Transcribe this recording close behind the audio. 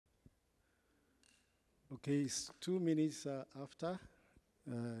Okay, it's 2 minutes after.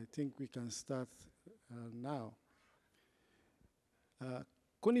 I think we can start now.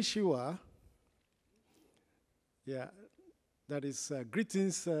 Konnichiwa. Yeah, that is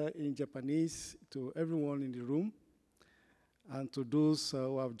greetings in Japanese to everyone in the room and to those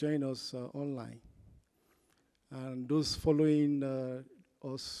who have joined us online and those following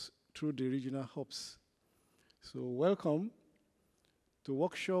us through the regional hubs. So welcome to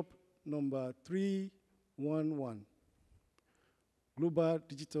workshop number 311, Global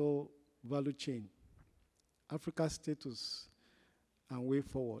Digital Value Chain, Africa's Status and Way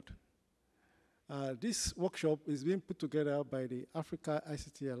Forward. This workshop is being put together by the Africa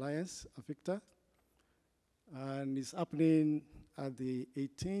ICT Alliance, AFICTA, and is happening at the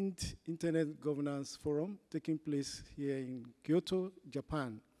 18th Internet Governance Forum taking place here in Kyoto,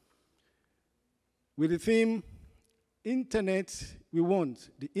 Japan, with the theme, Internet we want,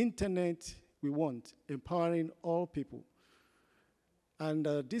 the Internet we want, empowering all people. And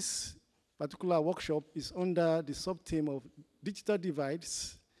this particular workshop is under the sub-theme of digital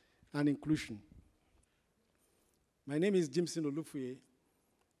divides and inclusion. My name is Jimson Olufuye.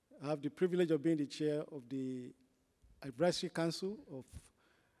 I have the privilege of being the chair of the Advisory Council of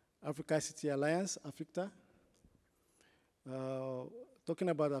Africa ICT Alliance, AFICTA. Talking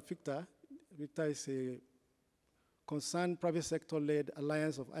about AFICTA, AFICTA is a concerned private sector-led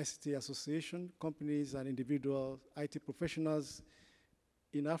alliance of ICT association, companies and individual IT professionals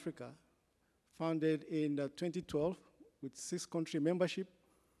in Africa, founded in 2012 with 6-country membership,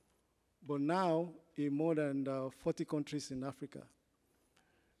 but now in more than 40 countries in Africa.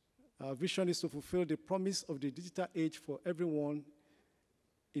 Our vision is to fulfill the promise of the digital age for everyone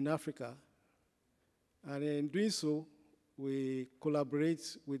in Africa. And in doing so, we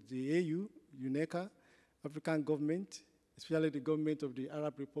collaborate with the AU, UNECA, African government, especially the government of the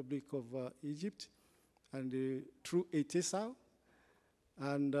Arab Republic of Egypt, and through ATESAL,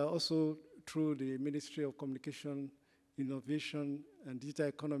 and also through the Ministry of Communication, Innovation, and Digital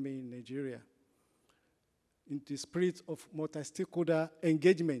Economy in Nigeria, in the spirit of multi-stakeholder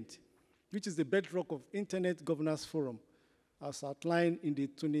engagement, which is the bedrock of Internet Governance Forum, as outlined in the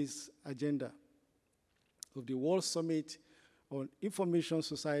Tunis agenda of the World Summit on Information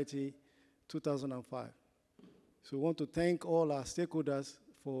Society 2005. So we want to thank all our stakeholders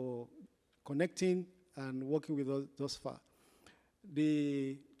for connecting and working with us thus far.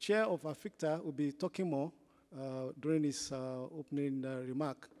 The chair of AFICTA will be talking more during his opening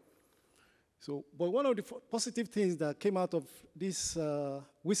remark. So, but one of the positive things that came out of this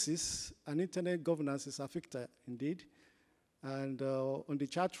WSIS and internet governance is AFICTA, indeed. And on the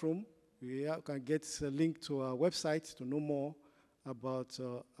chat room, we can get a link to our website to know more about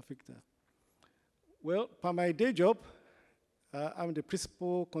AFICTA. Well, for my day job, I'm the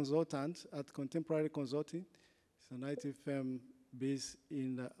principal consultant at Contemporary Consulting. It's an IT firm based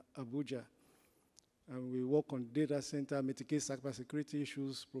in Abuja. And we work on data center, mitigate cybersecurity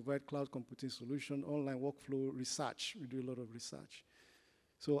issues, provide cloud computing solution, online workflow research. We do a lot of research.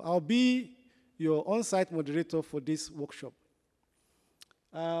 So I'll be your on-site moderator for this workshop.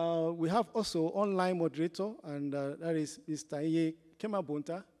 We have also online moderator, and that is Mr. Iye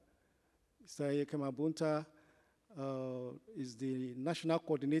Kemabunta. Mr. Iye Kemabunta is the national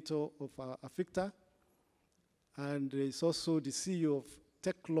coordinator of AFICTA, and is also the CEO of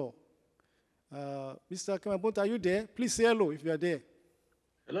Tech Law. Mr. Kemabunta, are you there? Please say hello if you are there.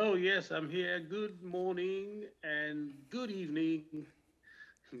 Hello, yes, I'm here. Good morning and good evening,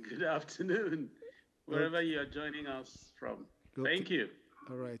 good afternoon, wherever you are joining us from. Okay. Thank you.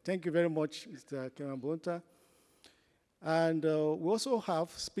 All right, thank you very much, Mr. Kemabunta. And we also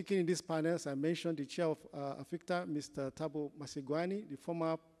have, speaking in this panel, as I mentioned, the chair of AFICTA, Mr. Thabo Masegwani, the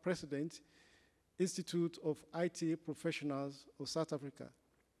former president, Institute of IT Professionals of South Africa,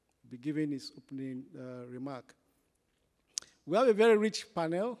 be giving his opening remark. We have a very rich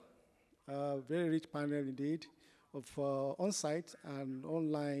panel indeed, of on-site and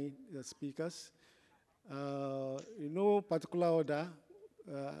online speakers. In no particular order,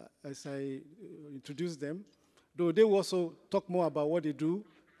 as I introduce them, though they will also talk more about what they do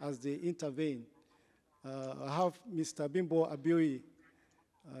as they intervene. I have Mr. Bimbo Abioyi,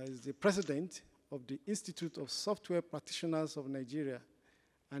 is the president of the Institute of Software Practitioners of Nigeria,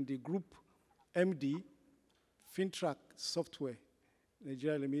 and the group MD, FinTrack Software,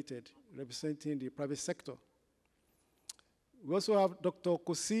 Nigeria Limited, representing the private sector. We also have Dr.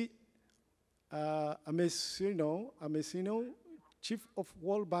 Kosi Amesino, Chief of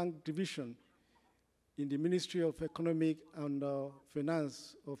World Bank Division in the Ministry of Economic and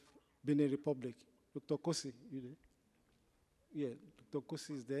Finance of Benin Republic. Dr. Kosi, you there? Yeah, Dr.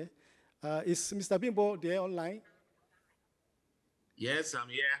 Kosi is there. Is Mr. Bimbo there online? Yes, I'm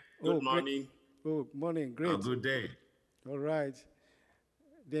here. Good morning. Oh, morning. Great. Good day. All right.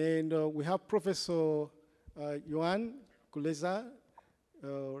 Then we have Professor Johan Kuleza,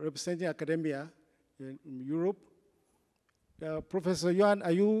 representing academia in Europe. Professor Johan,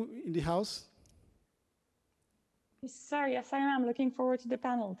 are you in the house? Sir, yes, I am. Looking forward to the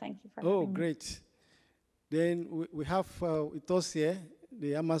panel. Thank you for having me. Oh, great. Then we have with us here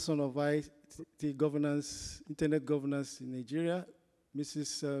the Amazon of IT governance, internet governance in Nigeria,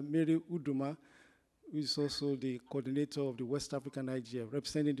 Mrs. Mary Uduma, who is also the coordinator of the West African IGF,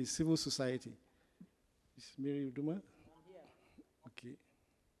 representing the civil society. Is Mary Uduma? Okay.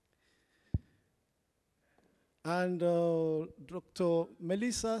 And Dr.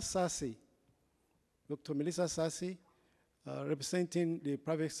 Melissa Sassi. Dr. Melissa Sassi, representing the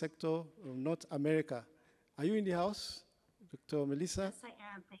private sector of North America. Are you in the house, Dr. Melissa? Yes,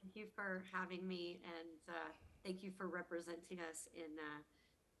 I am. Thank you for having me, and thank you for representing us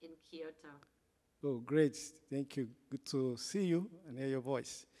in Kyoto. Oh, great. Thank you. Good to see you and hear your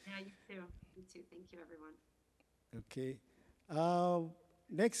voice. Yeah, you too. You too. Thank you, everyone. Okay.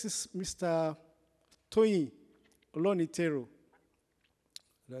 Next is Mr. Toyin Oloniteru,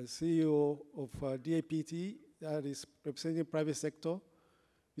 the CEO of DAPT, that is representing private sector.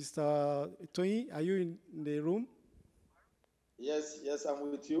 Mr. Toyin, are you in the room? Yes,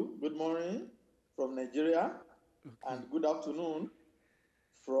 I'm with you. Good morning from Nigeria, and good afternoon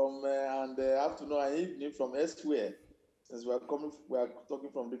from afternoon and evening from elsewhere. Since we are talking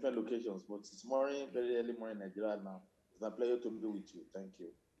from different locations, but it's morning, very early morning in Nigeria now. It's a pleasure to be with you. Thank you.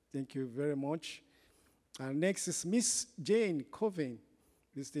 Thank you very much. And next is Miss Jane Coven.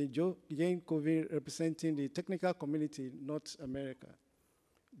 Mr. Jane Coven, representing the technical community in North America.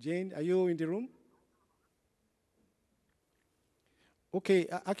 Jane, are you in the room? Okay,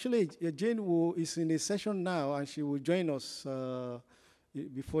 actually, Jane is in a session now, and she will join us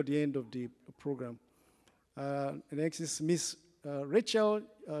before the end of the program. Next is Miss Rachel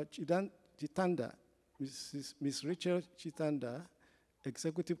Chitanda. Miss Rachel Chitanda,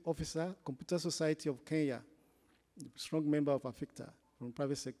 Executive Officer, Computer Society of Kenya, strong member of AFICTA from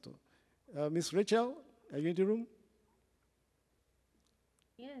private sector. Miss Rachel, are you in the room?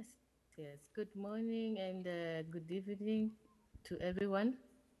 Yes. Good morning and good evening to everyone.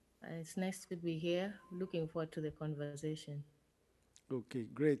 It's nice to be here. Looking forward to the conversation. Okay,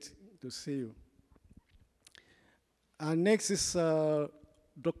 great to see you. And next is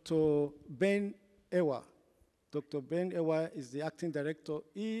Dr. Ben Ewa. Dr. Ben Ewa is the acting director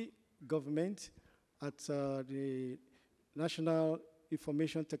e-government at the National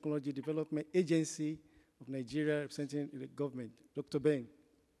Information Technology Development Agency of Nigeria, representing the government. Dr. Ben.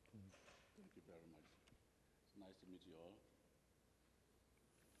 Thank you very much. It's nice to meet you all.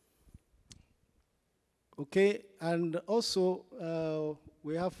 Okay, and also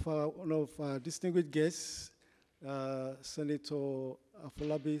we have one of our distinguished guests, Senator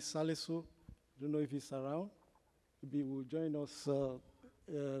Afolabi Salisu. I don't know if he's around. He will join us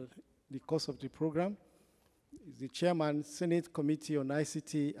the course of the program. He's the chairman, Senate Committee on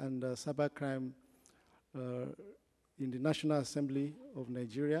ICT and Cybercrime in the National Assembly of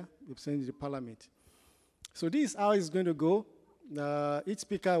Nigeria, representing the parliament. So this is how it's going to go. Each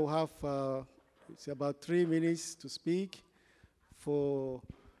speaker will have it's about 3 minutes to speak. For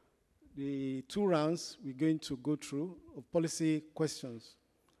the 2 rounds, we're going to go through of policy questions,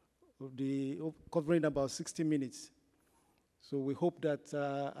 covering about 60 minutes. So we hope that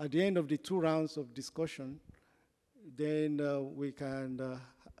at the end of the 2 rounds of discussion, then we can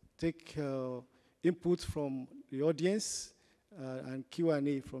take input from the audience and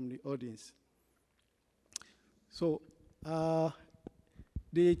Q&A from the audience. So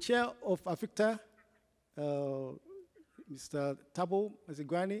the chair of AFICTA, Mr. Tabo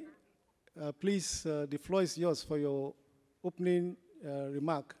Mazigwani, please, the floor is yours for your opening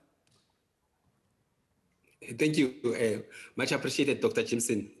remark. Thank you. Much appreciated, Dr.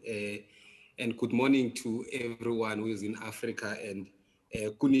 Jimson. And good morning to everyone who is in Africa, and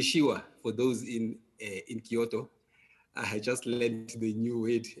Kunishiwa for those in Kyoto. I just learned the new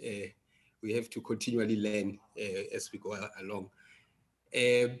word. We have to continually learn as we go along.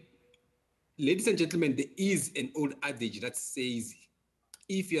 Ladies and gentlemen, there is an old adage that says,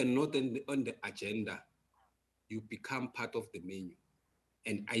 if you are not on the agenda, you become part of the menu.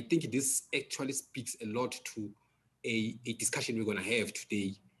 And I think this actually speaks a lot to a discussion we're going to have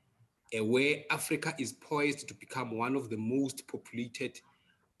today, where Africa is poised to become one of the most populated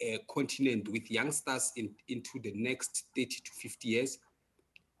continent with youngsters into the next 30 to 50 years.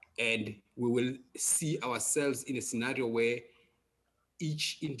 And we will see ourselves in a scenario where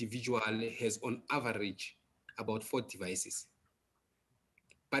each individual has on average about 4 devices.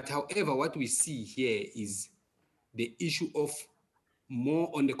 But however, what we see here is the issue of more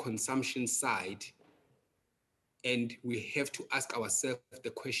on the consumption side. And we have to ask ourselves the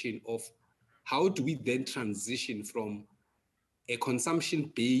question of how do we then transition from a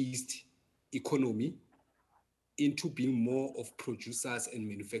consumption-based economy into being more of producers and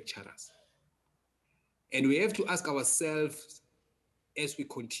manufacturers? And we have to ask ourselves as we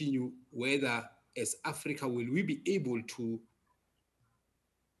continue whether as Africa will we be able to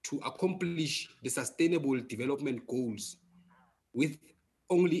accomplish the sustainable development goals with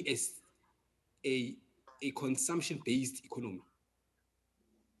only as a consumption-based economy.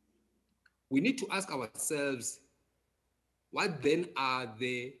 We need to ask ourselves what then are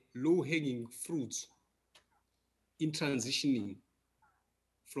the low-hanging fruits in transitioning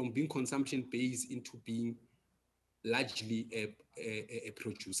from being consumption-based into being largely a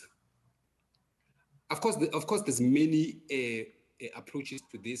producer. Of course, there's many approaches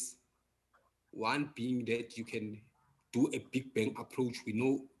to this. One being that you can do a big bang approach. We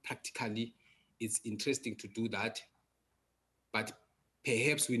know practically it's interesting to do that, but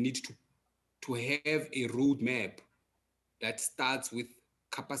perhaps we need to have a roadmap that starts with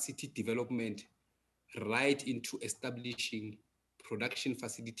capacity development right into establishing production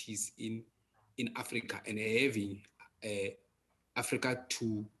facilities in Africa and having Africa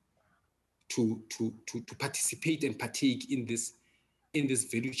to participate and partake in this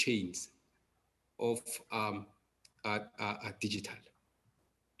value chains of digital.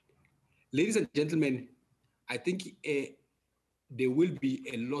 Ladies and gentlemen, I think there will be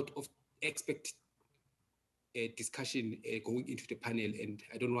a lot of expert discussion going into the panel, and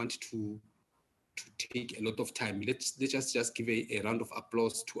I don't want to take a lot of time. Let's just give a round of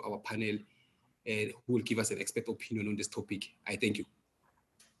applause to our panel who will give us an expert opinion on this topic. I thank you.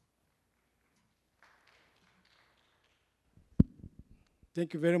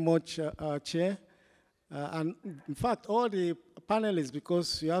 Thank you very much, Chair. And in fact, all the panelists,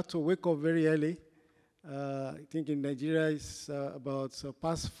 because you have to wake up very early, I think in Nigeria it's about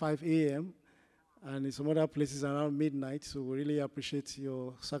past 5 a.m. and in some other places around midnight, so we really appreciate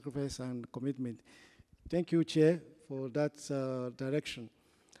your sacrifice and commitment. Thank you, Chair, for that direction.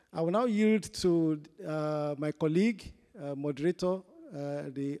 I will now yield to my colleague, moderator,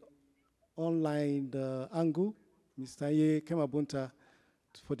 the online angle, Mr. Iye Kemabunta,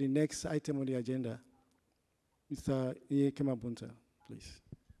 for the next item on the agenda. Mr. Iye Kemabunta, please.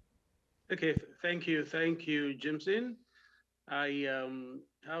 Okay, thank you, Jimson. I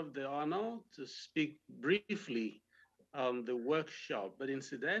have the honor to speak briefly on the workshop, but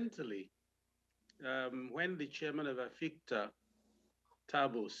incidentally, when the chairman of AFICTA,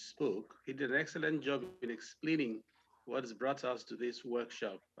 Tabo, spoke, he did an excellent job in explaining what's brought us to this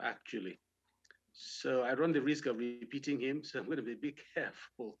workshop, actually. So I run the risk of repeating him, so I'm going to be a bit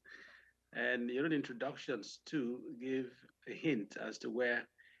careful. And your introductions too give a hint as to where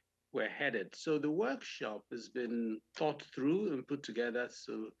we're headed. So the workshop has been thought through and put together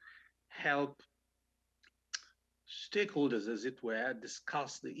to help stakeholders, as it were,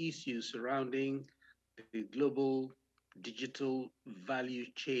 discuss the issues surrounding the global digital value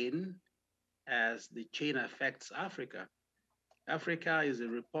chain as the chain affects Africa. Africa is a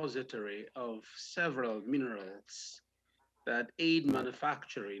repository of several minerals that aid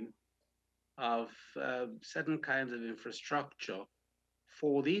manufacturing of certain kinds of infrastructure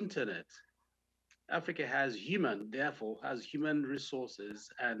for the internet. Africa therefore has human resources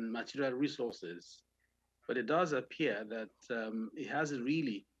and material resources, but it does appear that it hasn't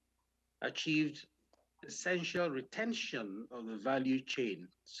really achieved essential retention of the value chain.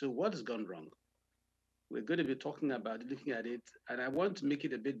 So what has gone wrong? We're going to be talking about looking at it, and I want to make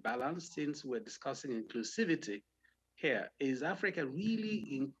it a bit balanced since we're discussing inclusivity here. Is Africa really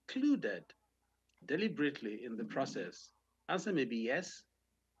included deliberately in the process? Answer may be yes,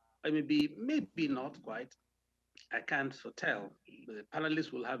 or maybe not quite. I can't foretell. The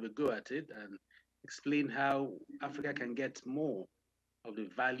panelists will have a go at it and explain how Africa can get more of the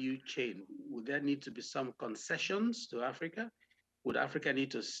value chain. Would there need to be some concessions to Africa? Would Africa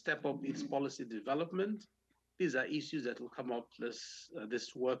need to step up its policy development? These are issues that will come up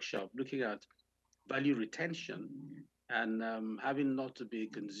this workshop, looking at value retention and having not to be a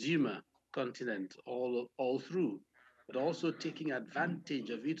consumer continent all through, but also taking advantage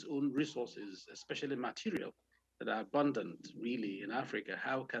of its own resources, especially material, that are abundant really in Africa.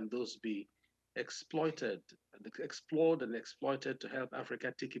 How can those be explored and exploited to help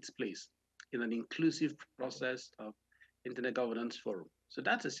Africa take its place in an inclusive process of Internet Governance Forum? So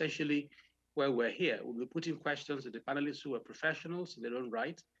that's essentially where we're here. We'll be putting questions to the panelists who are professionals in their own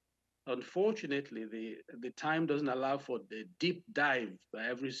right. Unfortunately, the time doesn't allow for the deep dive by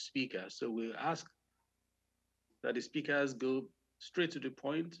every speaker. So we'll ask that the speakers go straight to the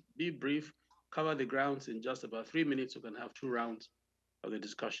point, be brief, cover the grounds in just about 3 minutes. We can have 2 rounds of the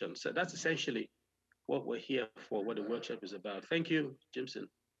discussion. So that's essentially what we're here for, what the workshop is about. Thank you, Jimson.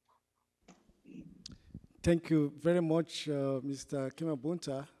 Thank you very much, Mr.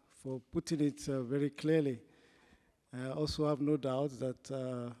 Kimabunta, for putting it very clearly. I also have no doubt that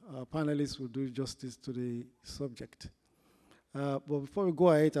our panelists will do justice to the subject. But before we go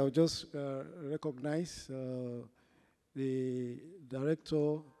ahead, I'll just recognize the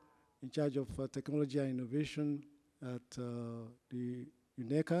director in charge of technology and innovation at the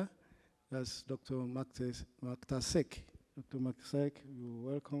UNECA. That's Dr. Maktasek. Dr. Maktasek,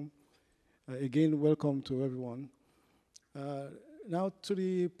 you're welcome. Again, welcome to everyone. Now to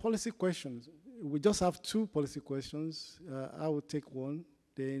the policy questions. We just have 2 policy questions. I will take one,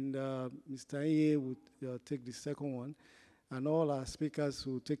 then Mr. Iye will take the second one, and all our speakers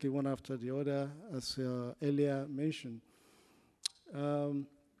will take it one after the other, as earlier mentioned.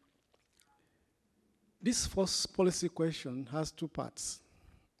 This first policy question has 2 parts.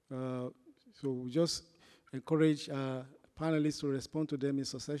 So we just encourage panelists to respond to them in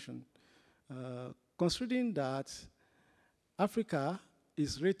succession. Considering that Africa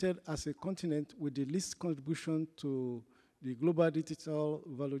is rated as a continent with the least contribution to the global digital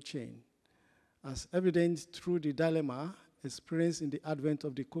value chain, as evident through the dilemma experienced in the advent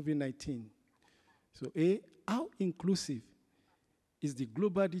of the COVID-19. So A, how inclusive is the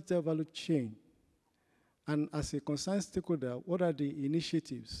global digital value chain? And as a concerned stakeholder, what are the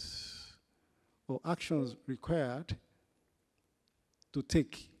initiatives or actions required to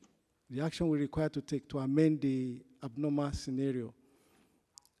take, the action we require to take to amend the abnormal scenario?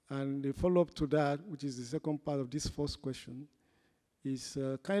 And the follow-up to that, which is the second part of this first question, is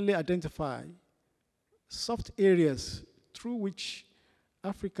kindly identify soft areas through which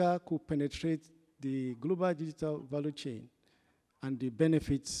Africa could penetrate the global digital value chain and the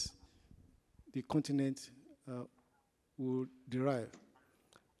benefits the continent will derive.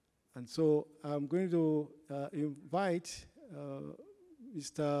 And so I'm going to invite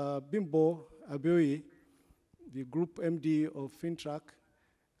Mr. Bimbo Abioye, the Group MD of FinTrack,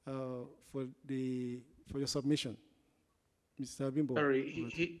 for your submission. Mr. Bimbo.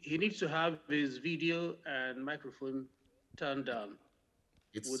 Sorry, he needs to have his video and microphone turned down.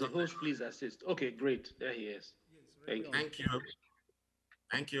 Will the host please assist? Okay, great. There he is. Thank you. Thank you.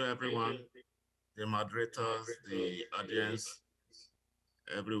 Thank you, everyone. The moderators, the audience,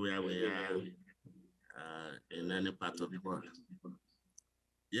 everywhere we are in any part of the world.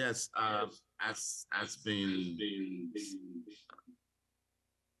 Yes, as has been,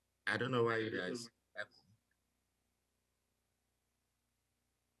 I don't know why you guys.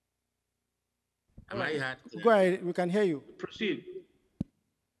 Am I heard? Go ahead, we can hear you. Proceed.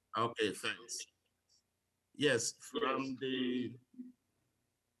 Okay, thanks. Yes, from the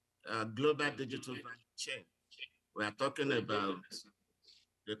global digital value chain, we are talking about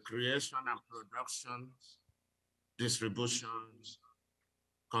the creation and production, distribution,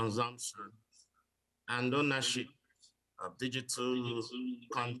 consumption, and ownership of digital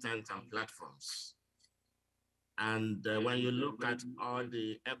content and platforms. And when you look at all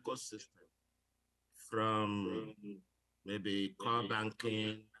the ecosystem, from maybe core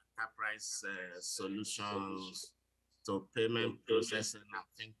banking, enterprise solutions, to payment processing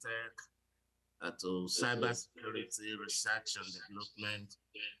and fintech, to cybersecurity research and development,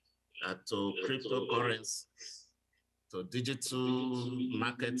 to cryptocurrency, to digital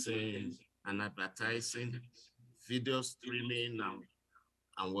marketing and advertising, video streaming,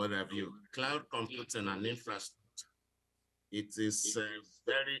 and what have you, cloud computing and infrastructure. It is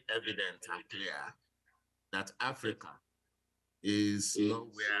very evident and clear that Africa is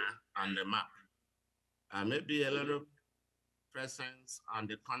nowhere on the map. Maybe a little presence on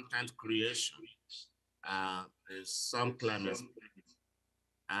the content creation, there's some climate,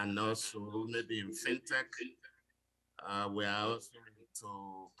 and also maybe in fintech, we are also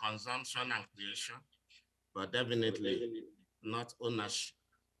into consumption and creation, but definitely not ownership.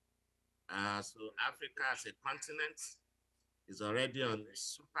 So Africa as a continent is already on a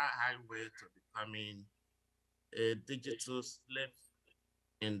super highway to becoming a digital slave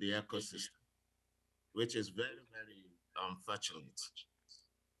in the ecosystem, which is very, very unfortunate.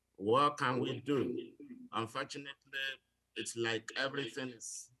 What can we do? Unfortunately, it's like everything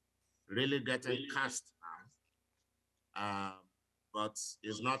is really getting cast now, but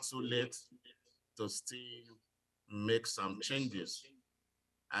it's not too late to still make some changes.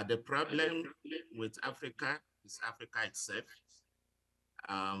 The problem with Africa is Africa itself.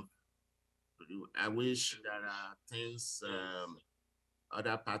 I wish there are things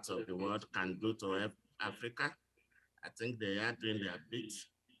other parts of the world can do to help Africa. I think they are doing their bit,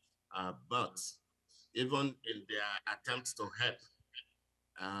 but even in their attempts to help,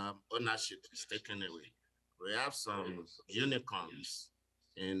 ownership is taken away. We have some unicorns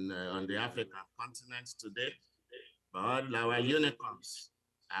on the African continent today, but all our unicorns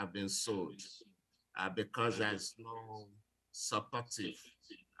have been sold because there's no supportive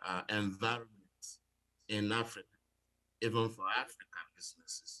environment in Africa, even for African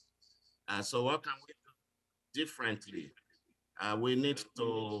businesses. So what can we do differently? We need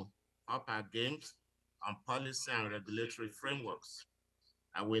to up our games on policy and regulatory frameworks.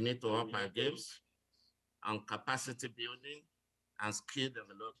 We need to up our games on capacity building and skill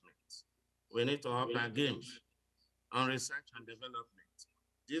development. We need to up our games on research and development.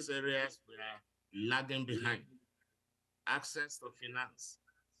 These areas we are lagging behind. Access to finance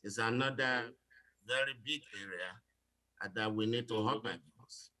is another very big area that we need to up our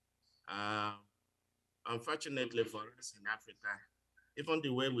games. Unfortunately for us in Africa, even the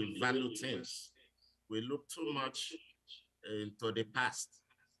way we value things, we look too much into the past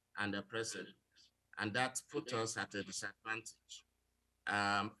and the present, and that puts us at a disadvantage.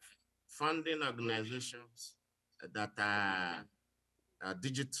 Funding organizations that are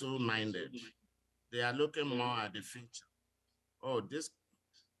digital minded, they are looking more at the future. Oh, this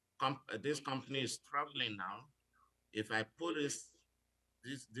company is struggling now. If I put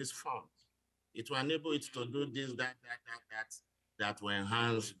this fund, it will enable it to do this, that will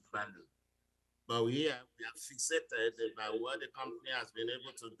enhance value. But here we are fixated by what the company has been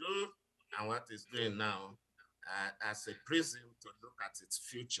able to do and what it's doing now as a prism to look at its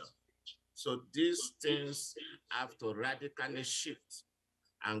future. So these things have to radically shift,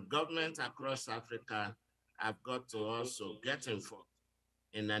 and governments across Africa have got to also get involved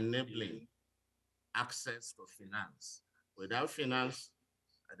in enabling access to finance. Without finance,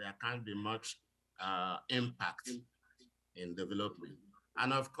 there can't be much impact in development.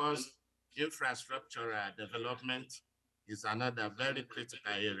 And of course, infrastructure development is another very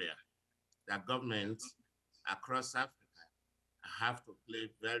critical area that governments across Africa have to play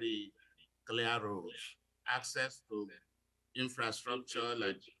very clear roles. Access to infrastructure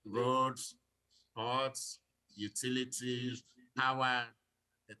like roads, ports, utilities, power.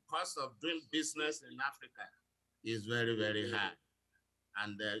 The cost of doing business in Africa is very, very high,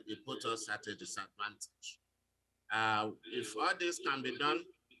 and it puts us at a disadvantage. If all this can be done,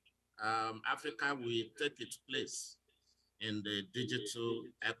 Africa will take its place in the digital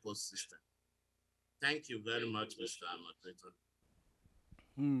ecosystem. Thank you very much, Mr. Moderator.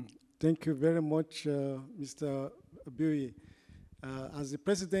 Thank you very much, Mr. Abiy. As the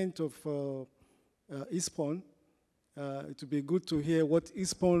president of ISPON, it would be good to hear what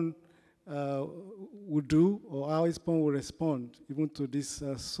ISPON would do or how ISPON will respond even to this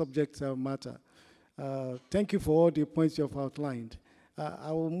subject matter. Thank you for all the points you have outlined.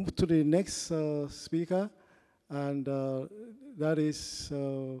 I will move to the next speaker, and that is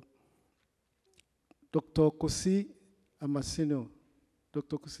Dr. Kosi Amasino.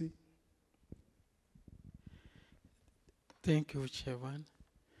 Dr. Kosi. Thank you, Chairman.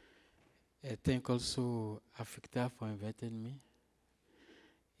 Thank also AFICTA for inviting me.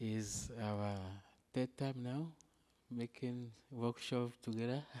 It's our third time now making workshop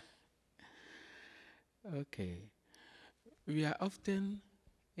together. Okay. We are often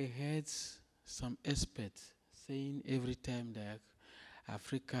ahead some experts saying every time that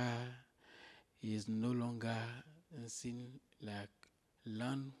Africa is no longer seen like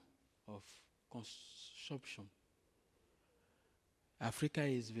land of consumption. Africa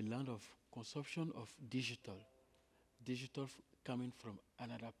is the land of consumption of digital coming from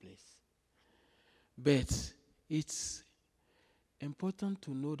another place. But it's important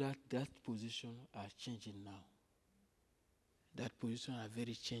to know that that position are changing now. That position are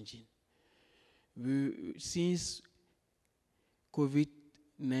very changing. Since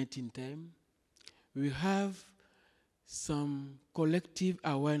COVID-19 time, we have some collective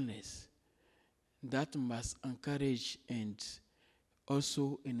awareness that must encourage and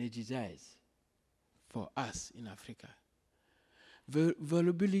also energize for us in Africa. The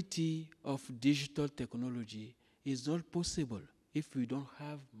availability of digital technology is not possible if we don't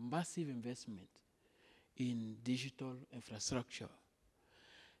have massive investment in digital infrastructure.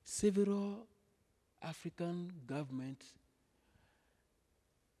 Several African governments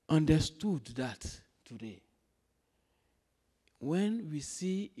understood that today. When we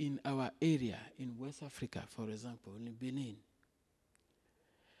see in our area, in West Africa, for example, in Benin,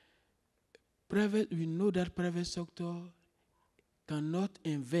 we know that private sector cannot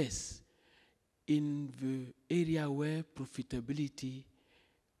invest in the area where profitability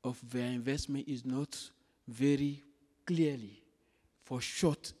of their investment is not very clearly for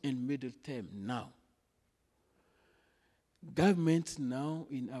short and middle term now. Governments now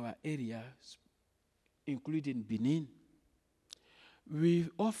in our area, including Benin, we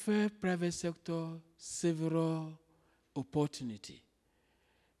offer private sector several opportunities.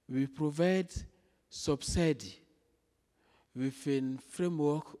 We provide subsidy within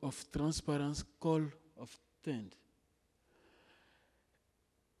framework of transparency call of TEND.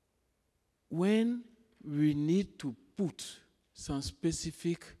 When we need to put some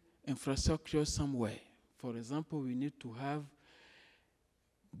specific infrastructure somewhere, for example, we need to have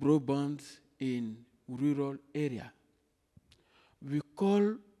broadband in rural area, we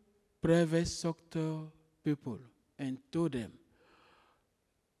call private sector people and told them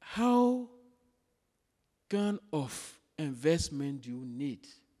how kind of investment do you need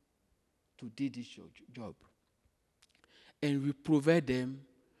to do this job? And we provide them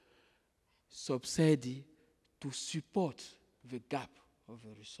subsidy to support the gap of the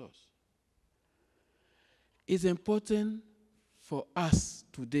resource. It's important for us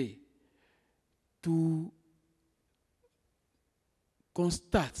today to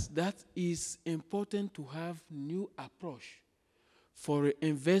constate that it's important to have new approach for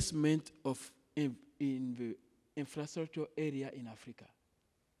investment in the infrastructure area in Africa.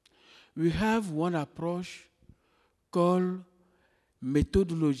 We have one approach called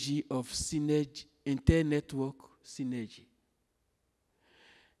methodology of synergy, inter-network synergy.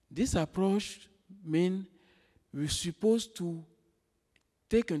 This approach means we're supposed to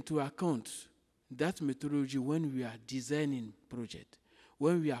take into account that methodology when we are designing project,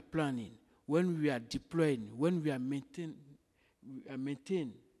 when we are planning, when we are deploying, when we are maintaining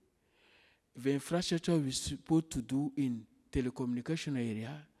the infrastructure we're supposed to do in telecommunication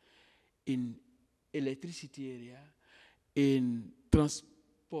area, in electricity area, in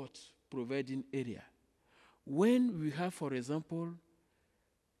transport providing area. When we have, for example,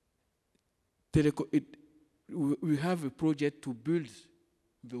 we have a project to build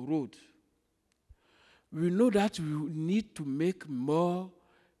the road, we know that we need to make more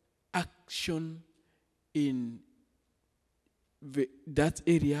action in that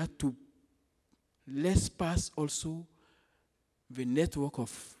area to let's pass also the network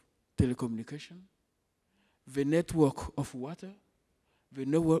of telecommunication, the network of water, the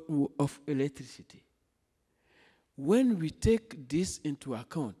network of electricity. When we take this into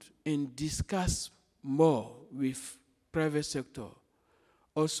account and discuss more with private sector,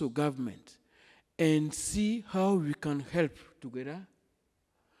 also government, and see how we can help together,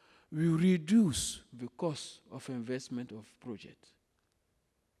 we reduce the cost of investment of project.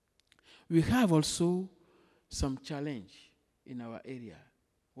 We have also some challenge in our area.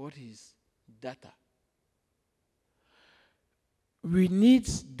 What is data? We need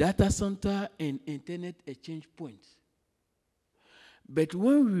data center and internet exchange points. But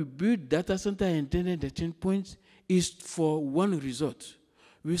when we build data center and internet exchange points, it's for one result.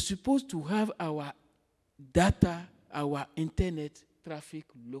 We're supposed to have our data, our internet traffic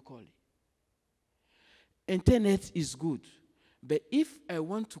locally. Internet is good, but if I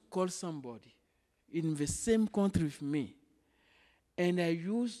want to call somebody in the same country with me, and I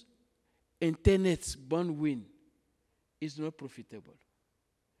use internet bandwidth, it's not profitable.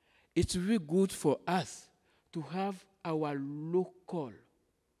 It's really good for us to have our local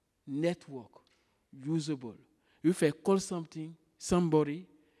network usable. If I call somebody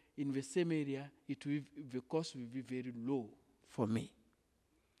in the same area, the cost will be very low for me.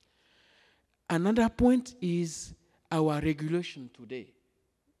 Another point is our regulation today.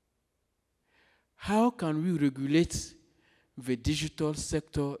 How can we regulate the digital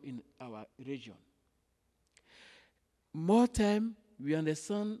sector in our region? More time, we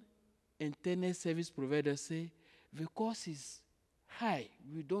understand internet service providers say the cost is high.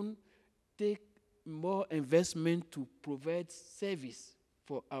 We don't take more investment to provide service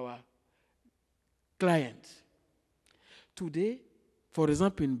for our clients. Today, for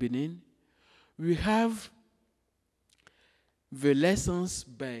example, in Benin, we have the license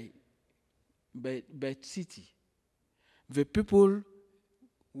by city. The people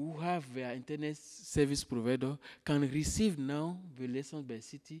who have their internet service provider can receive now the license by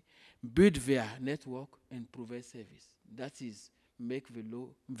city, build their network, and provide service. That is, make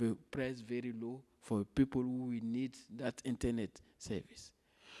the price very low for people who will need that internet service.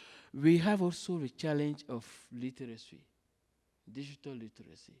 We have also the challenge of literacy, digital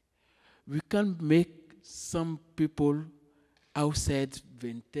literacy. We can make some people outside the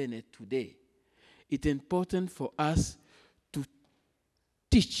internet today, it's important for us to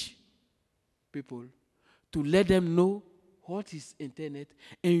teach people, to let them know what is internet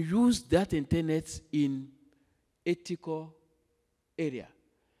and use that internet in ethical area.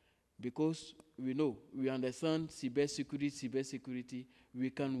 Because we understand cybersecurity, we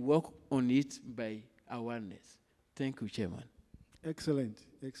can work on it by awareness. Thank you, Chairman. Excellent,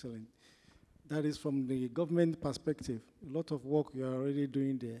 excellent. That is from the government perspective. A lot of work you are already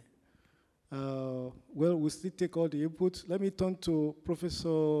doing there. Well, we'll still take all the inputs. Let me turn to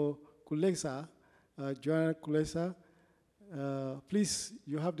Professor Kulesa, Joanna Kulesa. Please,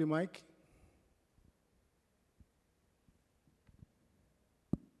 you have the mic.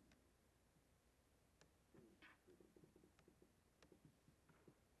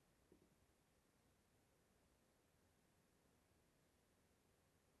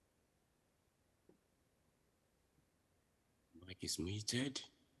 Mic is muted.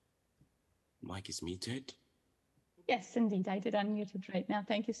 Mic is muted. Yes, indeed, I did unmute it right now.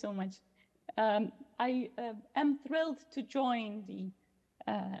 Thank you so much. I am thrilled to join the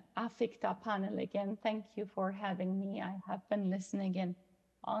AFICTA panel again. Thank you for having me. I have been listening in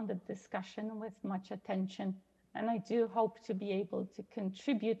on the discussion with much attention, and I do hope to be able to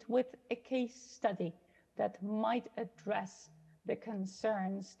contribute with a case study that might address the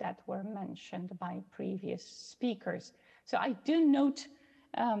concerns that were mentioned by previous speakers. So I do note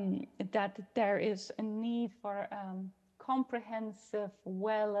that there is a need for comprehensive,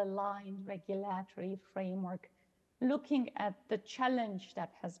 well-aligned regulatory framework, looking at the challenge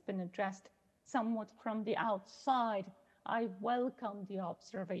that has been addressed somewhat from the outside. I welcome the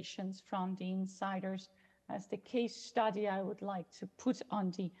observations from the insiders as the case study I would like to put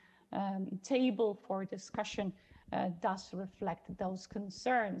on the table for discussion does reflect those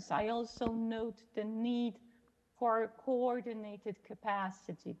concerns. I also note the need for coordinated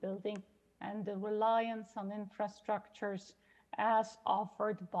capacity building and the reliance on infrastructures as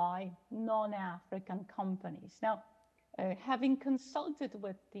offered by non-African companies. Now, having consulted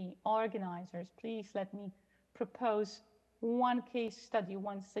with the organizers, please let me propose one case study,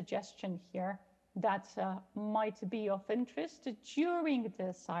 one suggestion here that might be of interest. During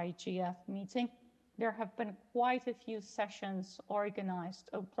this IGF meeting, there have been quite a few sessions organized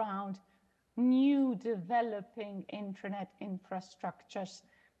around new developing internet infrastructures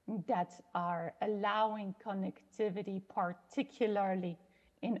that are allowing connectivity, particularly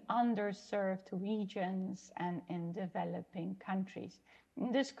in underserved regions and in developing countries.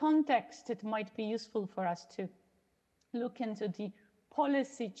 In this context, it might be useful for us to look into the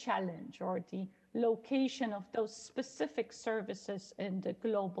policy challenge or the location of those specific services in the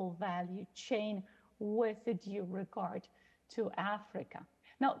global value chain with due regard to Africa.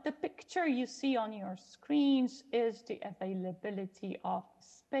 Now, the picture you see on your screens is the availability of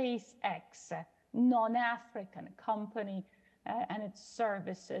SpaceX, a non-African company, and its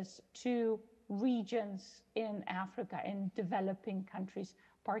services to regions in Africa, in developing countries,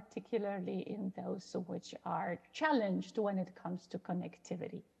 particularly in those which are challenged when it comes to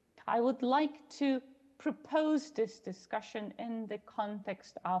connectivity. I would like to propose this discussion in the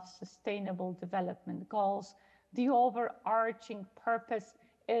context of Sustainable Development Goals. The overarching purpose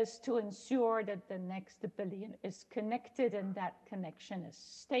is to ensure that the next billion is connected and that connection is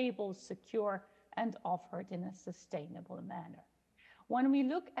stable, secure, and offered in a sustainable manner. When we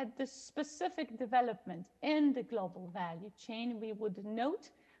look at the specific development in the global value chain, we would note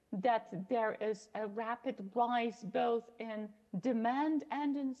that there is a rapid rise both in demand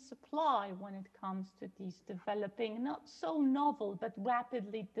and in supply when it comes to these developing, not so novel, but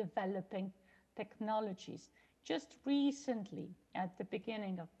rapidly developing technologies. Just recently, at the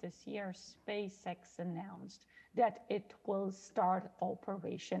beginning of this year, SpaceX announced that it will start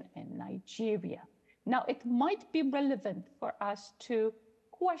operation in Nigeria. Now, it might be relevant for us to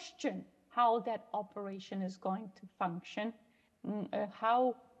question how that operation is going to function,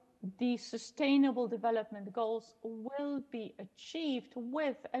 how the Sustainable Development Goals will be achieved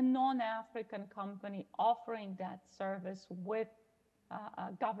with a non-African company offering that service with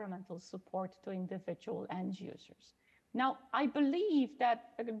governmental support to individual end users. Now, I believe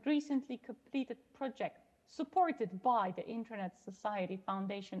that a recently completed project supported by the Internet Society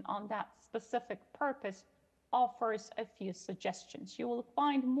Foundation on that specific purpose offers a few suggestions. You will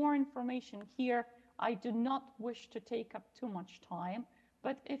find more information here. I do not wish to take up too much time,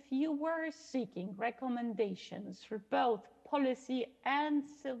 but if you were seeking recommendations for both policy and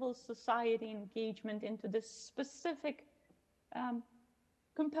civil society engagement into the specific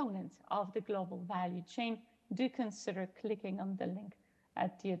components of the global value chain, do consider clicking on the link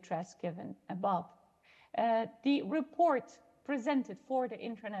at the address given above. The report presented for the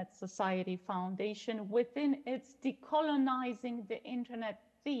Internet Society Foundation within its Decolonizing the Internet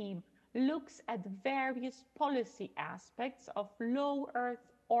theme looks at various policy aspects of low Earth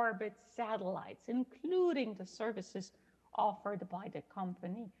orbit satellites, including the services offered by the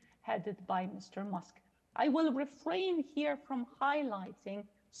company headed by Mr. Musk. I will refrain here from highlighting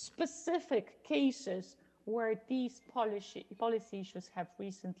specific cases where these policy issues have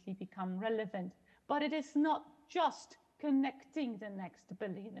recently become relevant, but it is not just connecting the next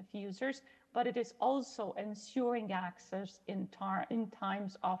billion of users, but it is also ensuring access in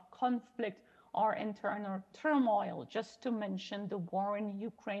times of conflict or internal turmoil, just to mention the war in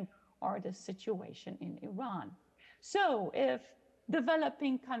Ukraine or the situation in Iran. So if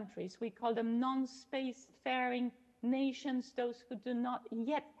developing countries, we call them non-spacefaring nations, those who do not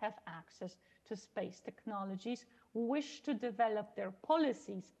yet have access to space technologies, wish to develop their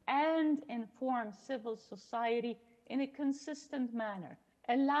policies and inform civil society in a consistent manner,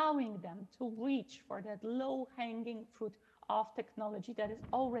 allowing them to reach for that low-hanging fruit of technology that is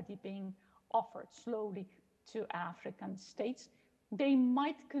already being offered slowly to African states, they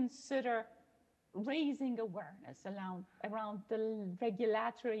might consider raising awareness around the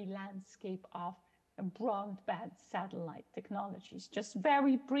regulatory landscape of broadband satellite technologies. Just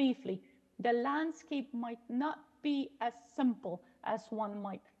very briefly, the landscape might not be as simple as one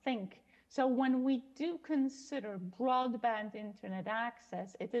might think. So when we do consider broadband internet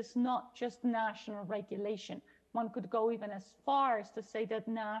access, it is not just national regulation. One could go even as far as to say that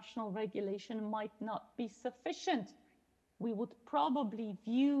national regulation might not be sufficient. We would probably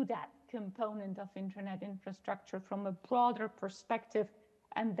view that component of internet infrastructure from a broader perspective,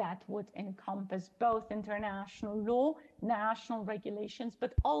 and that would encompass both international law, national regulations,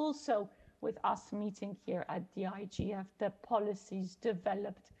 but also with us meeting here at the IGF, the policies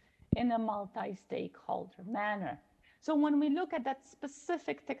developed in a multi-stakeholder manner. So when we look at that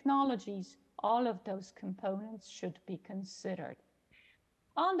specific technologies, all of those components should be considered.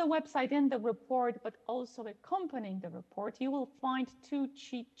 On the website in the report, but also accompanying the report, you will find 2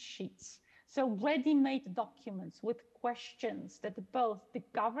 cheat sheets. So ready-made documents with questions that both the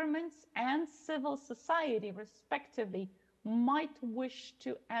governments and civil society, respectively, might wish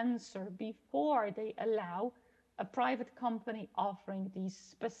to answer before they allow a private company offering these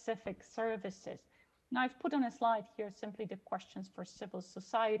specific services. Now, I've put on a slide here simply the questions for civil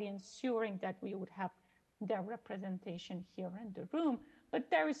society, ensuring that we would have their representation here in the room. But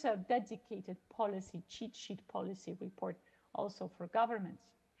there is a dedicated policy, cheat sheet policy report also for governments.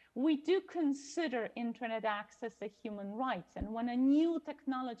 We do consider internet access a human right. And when a new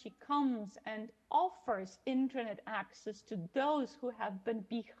technology comes and offers internet access to those who have been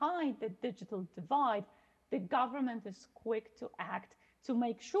behind the digital divide, the government is quick to act to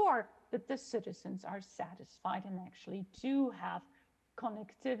make sure that the citizens are satisfied and actually do have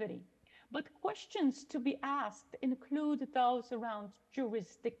connectivity. But questions to be asked include those around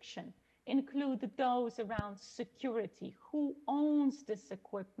jurisdiction, include those around security, who owns this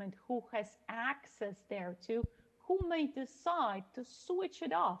equipment, who has access thereto, who may decide to switch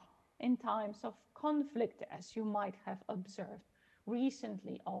it off in times of conflict, as you might have observed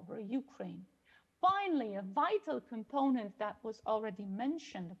recently over Ukraine. Finally, a vital component that was already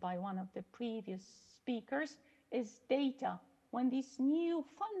mentioned by one of the previous speakers is data. When these new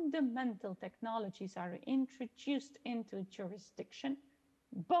fundamental technologies are introduced into jurisdiction,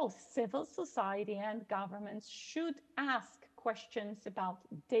 both civil society and governments should ask questions about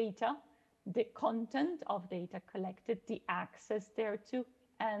data, the content of data collected, the access thereto,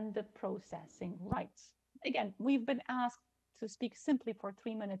 and the processing rights. Again, we've been asked to speak simply for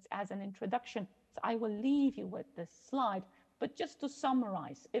 3 minutes as an introduction, so I will leave you with this slide. But just to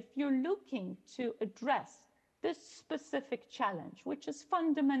summarize, if you're looking to address this specific challenge, which is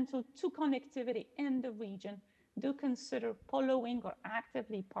fundamental to connectivity in the region, do consider following or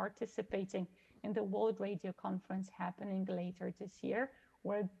actively participating in the World Radio Conference happening later this year,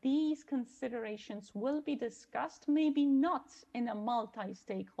 where these considerations will be discussed, maybe not in a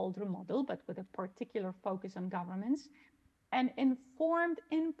multi-stakeholder model, but with a particular focus on governments, and informed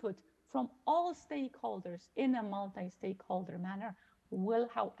input from all stakeholders in a multi-stakeholder manner will,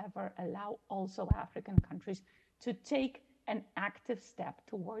 however, allow also African countries to take an active step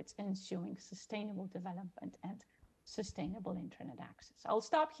towards ensuring sustainable development and sustainable internet access. I'll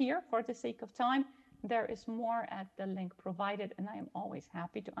stop here for the sake of time. There is more at the link provided, and I am always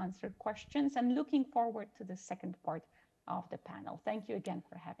happy to answer questions and looking forward to the second part of the panel. Thank you again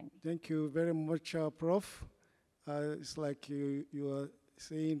for having me. Thank you very much, Prof. It's like you are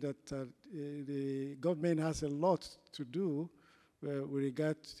saying that the government has a lot to do with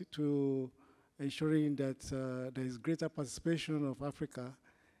regard to ensuring that there is greater participation of Africa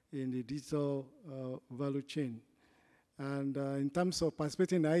in the digital value chain. And in terms of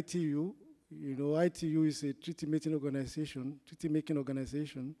participating in ITU, you know, ITU is a treaty-making organization,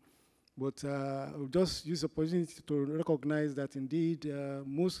 but we'll just use the opportunity to recognize that indeed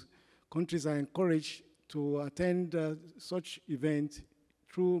most countries are encouraged to attend such events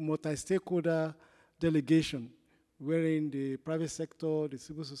through multi-stakeholder delegation, wherein the private sector, the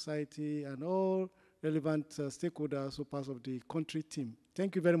civil society, and all relevant stakeholders are part of the country team.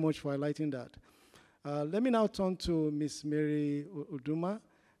 Thank you very much for highlighting that. Let me now turn to Ms. Mary Uduma,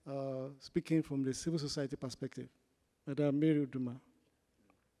 speaking from the civil society perspective. Madam Mary Uduma.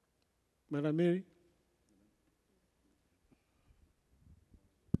 Madam Mary.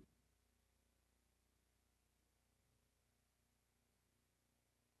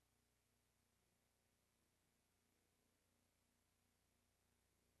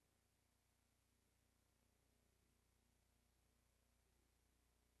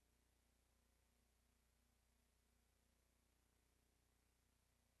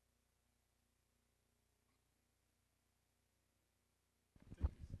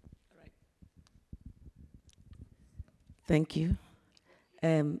 Thank you.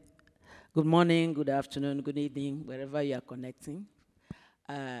 Good morning, good afternoon, good evening, wherever you are connecting.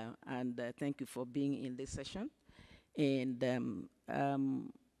 Thank you for being in this session. And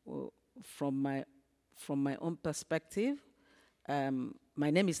from my own perspective, my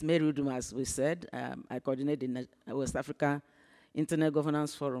name is Mary Uduma, as we said. I coordinate the West Africa Internet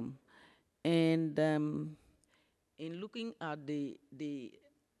Governance Forum. And in looking at the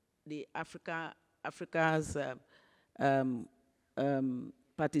Africa's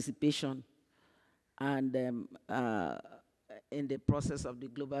participation and in the process of the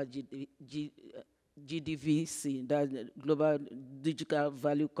global GDVC, the Global Digital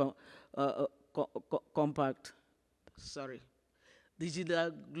Value Compact,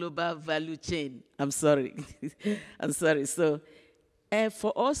 Digital Global Value Chain, I'm sorry. I'm sorry. So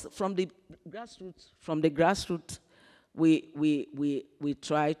for us, from the grassroots, we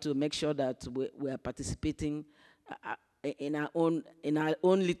try to make sure that we are participating in our own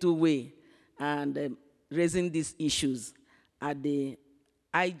little way and raising these issues at the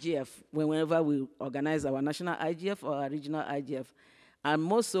IGF whenever we organize our national IGF or our regional IGF. And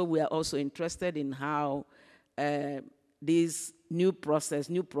more so, we are also interested in how these new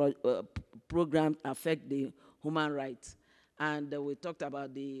programs affect the human rights. And we talked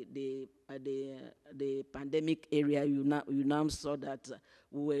about the pandemic area. You now saw that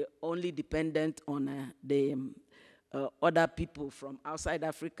we were only dependent on the other people from outside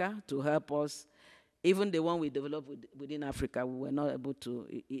Africa to help us. Even the one we developed within Africa, we were not able to,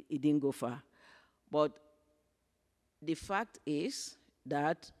 it didn't go far. But the fact is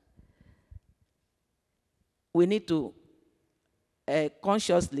that we need to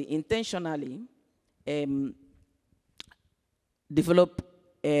consciously, intentionally develop,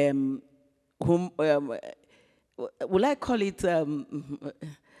 will I call it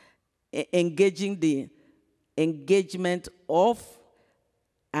engaging the engagement of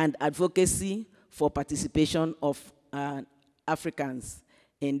and advocacy for participation of Africans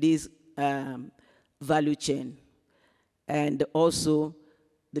in this value chain. And also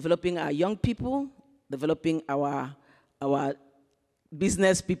developing our young people, developing our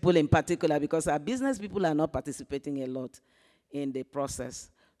business people in particular, because our business people are not participating a lot in the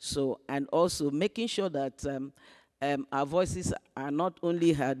process. So, and also making sure that our voices are not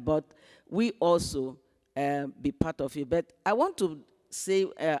only heard, but we also be part of it. But I want to say,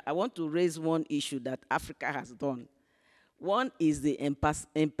 I want to raise one issue that Africa has done. One is the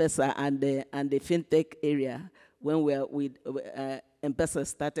M-Pesa and the fintech area. When M-Pesa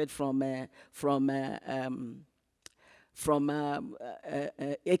started from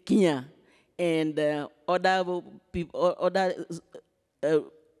Kenya, and other people,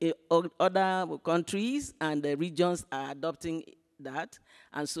 other countries and regions are adopting that.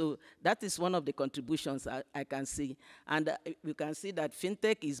 And so that is one of the contributions I can see. And we can see that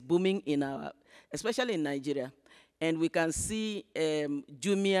fintech is booming in especially in Nigeria. And we can see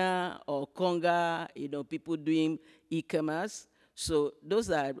Jumia or Konga, people doing e-commerce. So those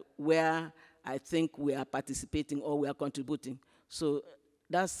are where I think we are participating or we are contributing. So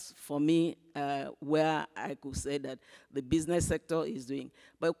that's, for me, where I could say that the business sector is doing.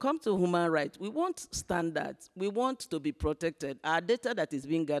 But come to human rights, we want standards. We want to be protected. Our data that is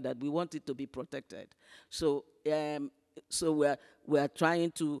being gathered, we want it to be protected. So, we are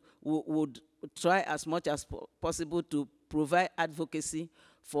trying to, would try as much as possible to provide advocacy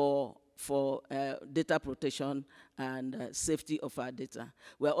for for data protection and safety of our data.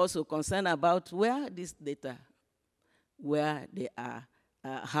 We're also concerned about where this data, where they are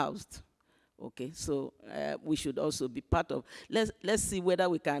housed. Okay, so we should also be part of, let's see whether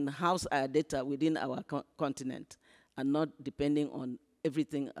we can house our data within our continent and not depending on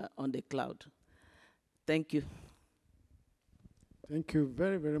everything on the cloud. Thank you. Thank you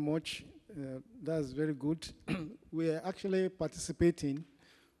very, very much. That's very good. We are actually participating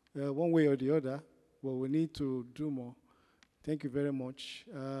one way or the other, but we need to do more. Thank you very much.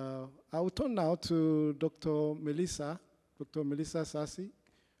 I will turn now to Dr. Melissa Sassi,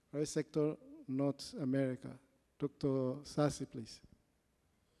 Private Sector North America. Dr. Sassi, please.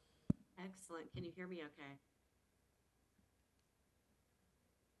 Excellent. Can you hear me okay?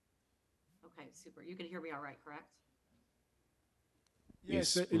 Okay, super. You can hear me all right, correct?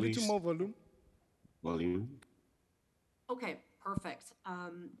 Yes, a little more volume. Volume. Okay, perfect.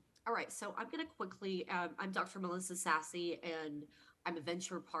 All right, so I'm going to quickly, I'm Dr. Melissa Sassi, and I'm a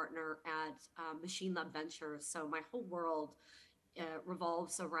venture partner at Machine Lab Ventures. So my whole world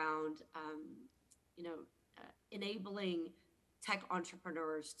revolves around, enabling tech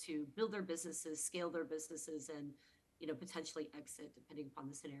entrepreneurs to build their businesses, scale their businesses, and potentially exit depending upon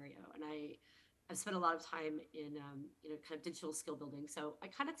the scenario. And I've spent a lot of time in kind of digital skill building. So I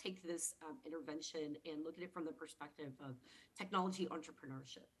kind of take this intervention and look at it from the perspective of technology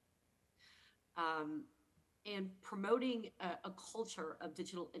entrepreneurship. And promoting a culture of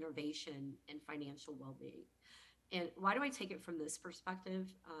digital innovation and financial well-being. And why do I take it from this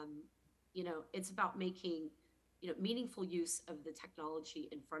perspective? It's about making, meaningful use of the technology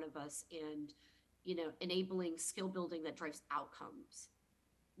in front of us and, enabling skill building that drives outcomes,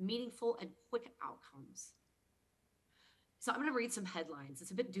 meaningful and quick outcomes. So I'm going to read some headlines.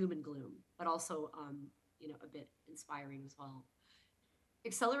 It's a bit doom and gloom, but also, a bit inspiring as well.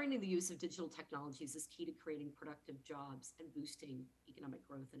 Accelerating the use of digital technologies is key to creating productive jobs and boosting economic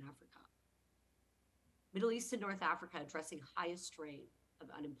growth in Africa. Middle East and North Africa addressing highest rate of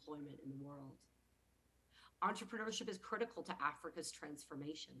unemployment in the world. Entrepreneurship is critical to Africa's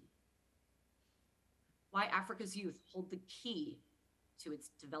transformation. Why Africa's youth hold the key to its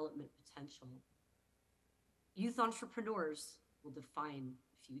development potential. Youth entrepreneurs will define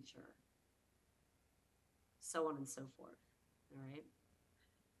the future. So on and so forth, all right?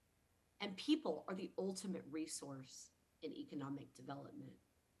 And people are the ultimate resource in economic development.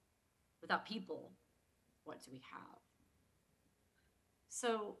 Without people, what do we have?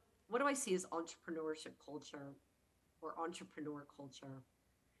 So what do I see as entrepreneurship culture or entrepreneur culture?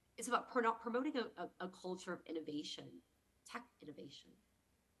 It's about promoting a culture of innovation, tech innovation,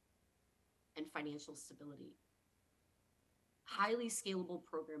 and financial stability. Highly scalable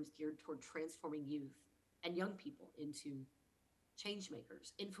programs geared toward transforming youth and young people into change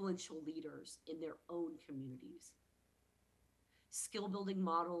makers, influential leaders in their own communities. Skill building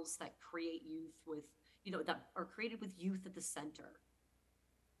models that create youth with, that are created with youth at the center.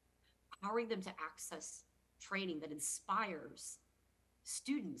 Empowering them to access training that inspires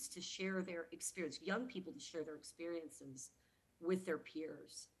students to share their experience, young people to share their experiences with their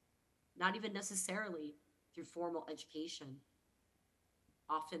peers, not even necessarily through formal education,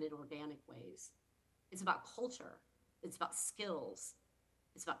 often in organic ways. It's about culture. It's about skills.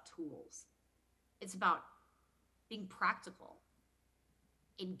 It's about tools. It's about being practical,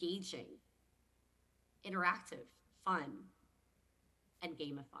 engaging, interactive, fun, and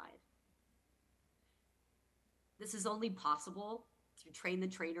gamified. This is only possible through train the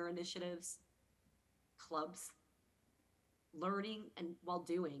trainer initiatives, clubs, learning and while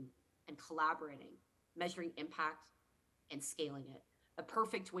doing and collaborating, measuring impact and scaling it. A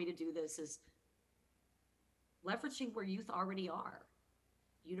perfect way to do this is leveraging where youth already are.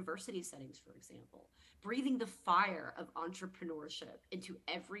 University settings, for example, breathing the fire of entrepreneurship into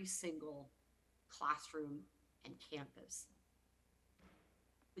every single classroom and campus,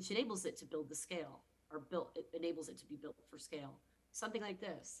 which enables it to build the scale, or it enables it to be built for scale. Something like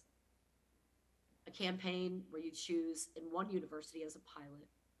this, a campaign where you choose in one university as a pilot,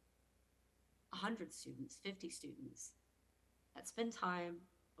 100 students, 50 students that spend time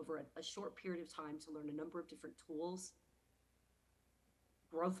over a short period of time to learn a number of different tools,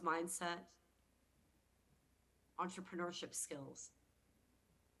 growth mindset, entrepreneurship skills.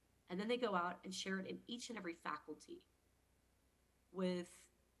 And then they go out and share it in each and every faculty with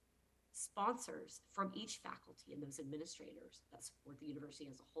sponsors from each faculty and those administrators that support the university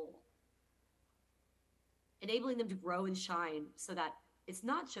as a whole. Enabling them to grow and shine so that it's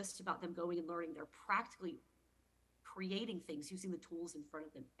not just about them going and learning, they're practically creating things using the tools in front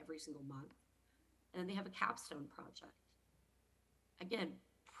of them every single month. And then they have a capstone project. Again,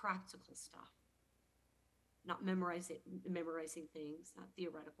 practical stuff, not memorizing things, not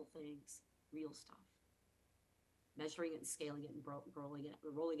theoretical things, real stuff. Measuring it and scaling it and rolling it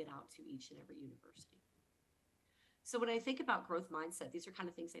out to each and every university. So when I think about growth mindset, these are kind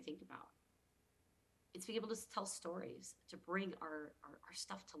of things I think about. It's being able to tell stories, to bring our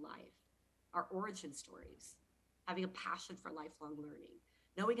stuff to life, our origin stories, having a passion for lifelong learning,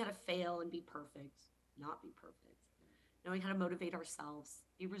 knowing how to fail and be perfect, not be perfect, knowing how to motivate ourselves,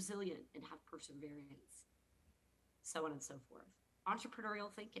 be resilient and have perseverance, so on and so forth.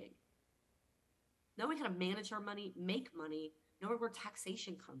 Entrepreneurial thinking, knowing how to manage our money, make money, knowing where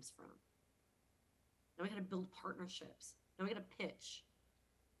taxation comes from, knowing how to build partnerships, knowing how to pitch,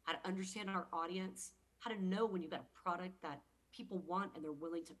 how to understand our audience, how to know when you've got a product that people want and they're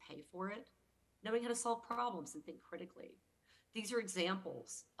willing to pay for it, knowing how to solve problems and think critically. These are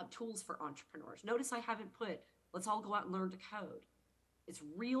examples of tools for entrepreneurs. Notice I haven't put, let's all go out and learn to code. It's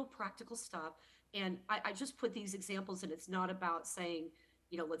real practical stuff. And I just put these examples, and it's not about saying,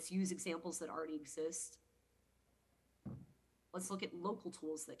 let's use examples that already exist. Let's look at local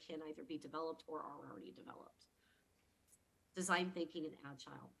tools that can either be developed or are already developed. Design thinking and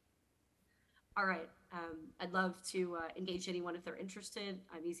agile. All right, I'd love to engage anyone if they're interested.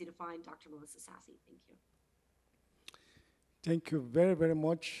 I'm easy to find, Dr. Melissa Sassy. Thank you. Thank you very, very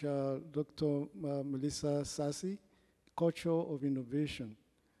much, Dr. Melissa Sassy. Culture of innovation,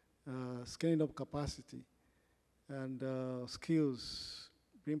 scaling up capacity, and skills,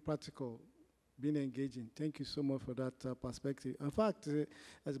 being practical, being engaging. Thank you so much for that perspective. In fact,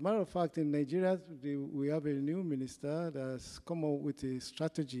 as a matter of fact, in Nigeria, we have a new minister that's come up with a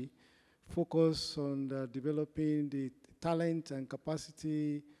strategy focused on developing the talent and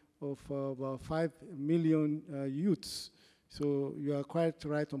capacity of about 5 million youths. So you are quite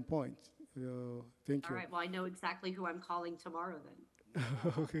right on point. Thank you. All right, well, I know exactly who I'm calling tomorrow then.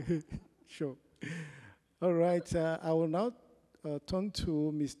 Okay, sure. All right, I will now turn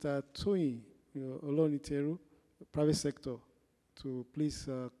to Mr. Tui Oloniteru, private sector, to please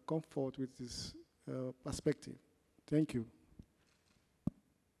come forward with this perspective. Thank you.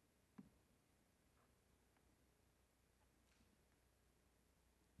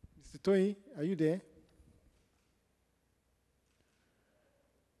 Mr. Tui, are you there?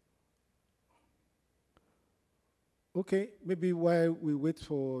 Okay, maybe while we wait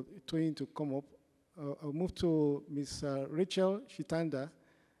for Twain to come up, I'll move to Ms. Rachel Shitanda,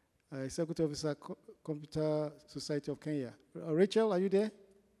 Executive Officer, Computer Society of Kenya. Rachel, are you there?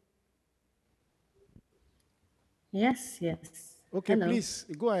 Yes, yes. Okay, Hello. please,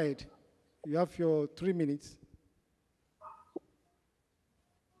 go ahead. You have your 3 minutes.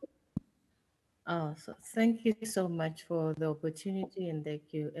 So thank you so much for the opportunity, and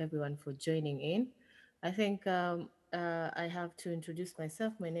thank you everyone for joining in. I think I have to introduce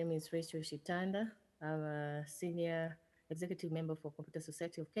myself. My name is Rachel Shitanda. I'm a senior executive member for Computer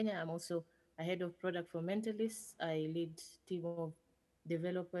Society of Kenya. I'm also a head of product for Mentalists. I lead team of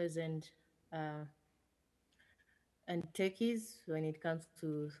developers uh, and techies when it comes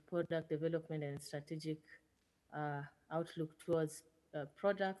to product development and strategic outlook towards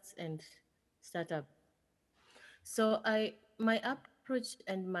products and startup. So my approach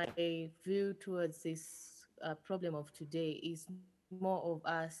and my view towards this problem of today is more of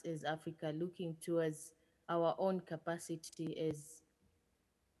us as Africa looking towards our own capacity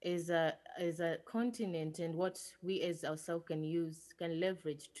as a continent, and what we as ourselves can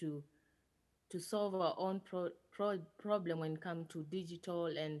leverage to solve our own problem when it comes to digital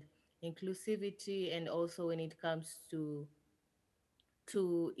and inclusivity, and also when it comes to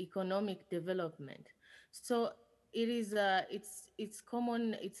economic development. So it's a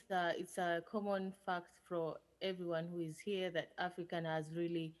common fact for everyone who is here that African has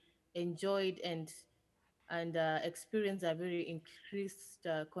really enjoyed and experienced a very increased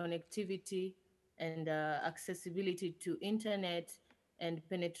connectivity and accessibility to internet and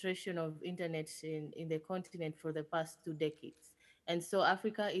penetration of internet in the continent for the past 2 decades. And so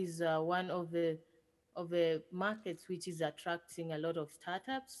Africa is one of the markets which is attracting a lot of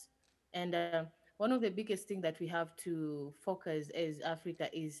startups. And one of the biggest things that we have to focus as Africa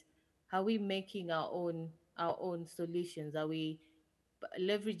is how we making our own solutions. Are we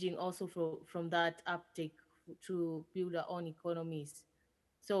leveraging also from that uptake to build our own economies?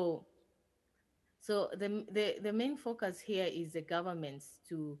 So the main focus here is the governments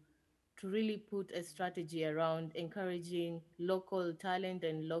to really put a strategy around encouraging local talent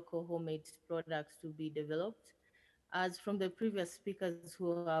and local homemade products to be developed. As from the previous speakers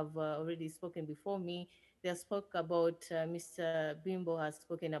who have already spoken before me, they spoke about, Mr. Bimbo has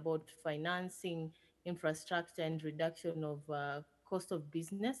spoken about financing, infrastructure, and reduction of cost of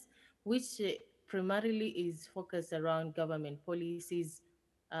business, which primarily is focused around government policies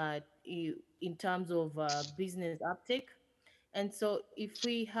in terms of business uptake. And so if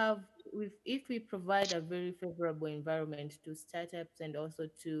we provide a very favorable environment to startups and also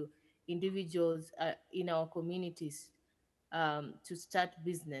to individuals in our communities to start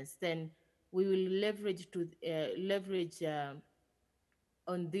business, then we will leverage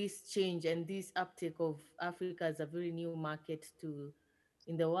on this change and this uptake of Africa as a very new market to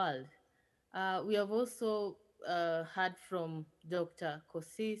in the world. We have also heard from Dr.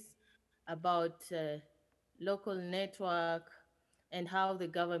 Kosis about local network and how the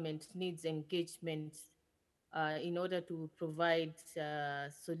government needs engagement in order to provide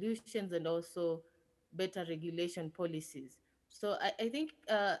solutions and also better regulation policies. So I think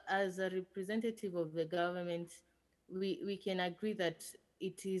as a representative of the government, we can agree that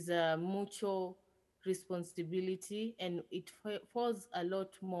it is a mutual responsibility, and it falls a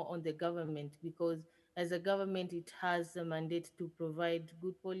lot more on the government, because as a government it has a mandate to provide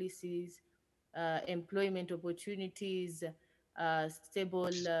good policies, employment opportunities,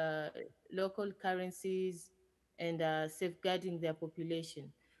 stable local currencies, and safeguarding their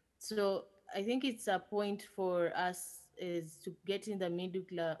population. So I think it's a point for us is to get in the middle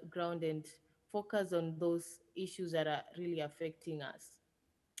ground and focus on those issues that are really affecting us.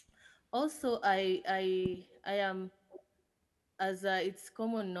 Also, I am, as it's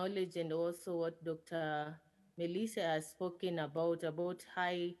common knowledge, and also what Dr. Melissa has spoken about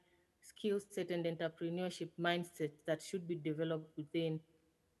high skill set and entrepreneurship mindset that should be developed within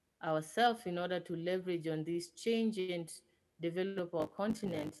ourselves in order to leverage on this change and develop our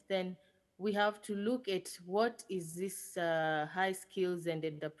continent. Then we have to look at what is this high skills and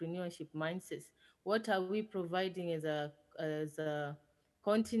entrepreneurship mindsets. What are we providing as a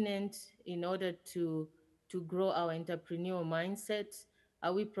continent in order to grow our entrepreneurial mindset?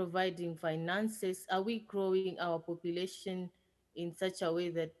 Are we providing finances? Are we growing our population in such a way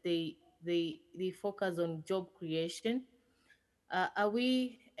that they focus on job creation? Are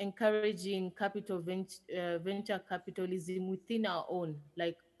we encouraging venture capitalism within our own?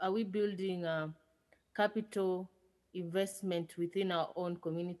 Like, are we building capital investment within our own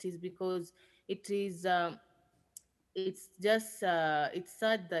communities? Because it's just it's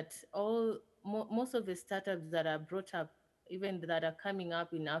sad that most of the startups that are brought up, even that are coming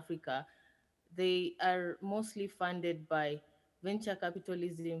up in Africa, they are mostly funded by venture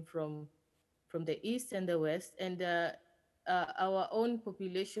capitalism from the east and the west, and our own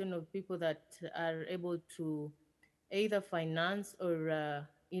population of people that are able to either finance or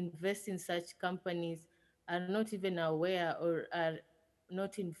invest in such companies are not even aware or are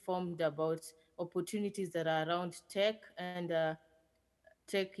not informed about opportunities that are around tech and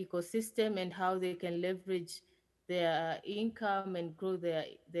tech ecosystem, and how they can leverage their income and grow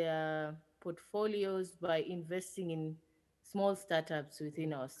their portfolios by investing in small startups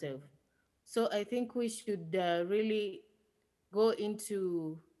within ourselves. So I think we should really go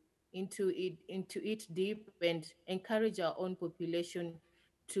into it deep and encourage our own population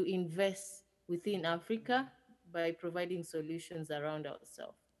to invest within Africa by providing solutions around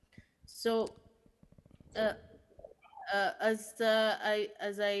ourselves. So uh, as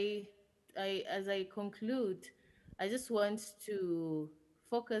I conclude, I just want to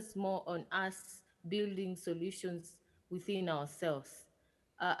focus more on us building solutions within ourselves.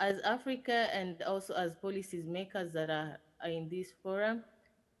 As Africa and also as policies makers that are in this forum,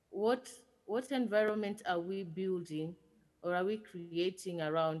 what what environment are we building or are we creating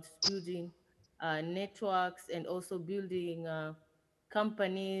around building networks and also building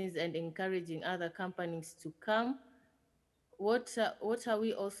companies and encouraging other companies to come? What are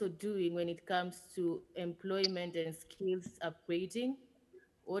we also doing when it comes to employment and skills upgrading?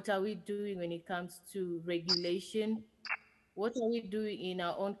 What are we doing when it comes to regulation? What are we doing in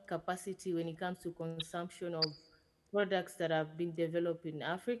our own capacity when it comes to consumption of products that have been developed in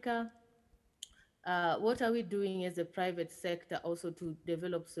Africa? What are we doing as a private sector also to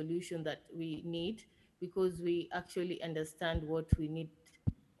develop solutions that we need, because we actually understand what we need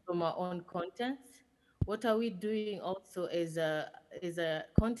from our own contents? What are we doing also as a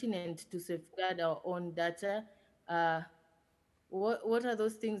continent to safeguard our own data? Uh, what are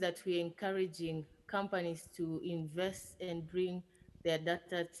those things that we're encouraging companies to invest and bring their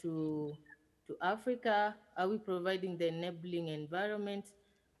data to Africa? Are we providing the enabling environment?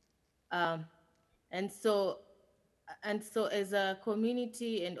 Um, and so and so as a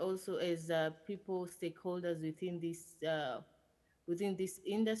community and also as people stakeholders within this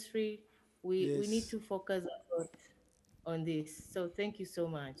industry, we need Yes, to focus a lot on this. So thank you so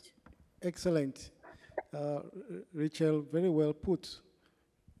much. excellent. Rachel, very well put.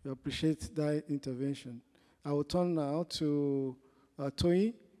 We appreciate that intervention. I will turn now to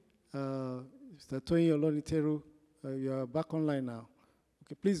Toyin. Mr. Toyin Oloniteru, you are back online now.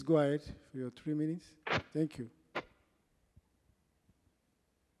 Okay, please go ahead for your 3 minutes. Thank you.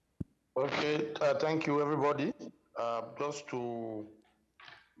 Okay, thank you, everybody. Just to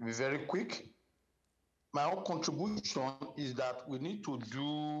be very quick, my own contribution is that we need to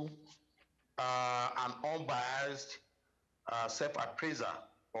do an unbiased self-appraisal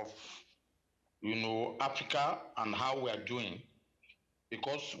of, Africa and how we are doing,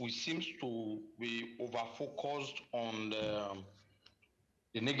 because we seem to be over-focused on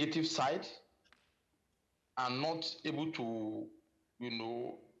the negative side and not able to,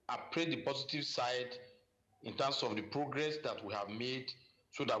 appraise the positive side in terms of the progress that we have made,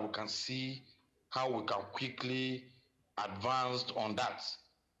 so that we can see how we can quickly advance on that.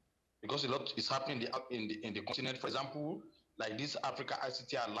 Because a lot is happening in the continent. For example, like this Africa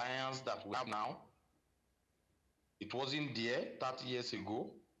ICT Alliance that we have now, it wasn't there 30 years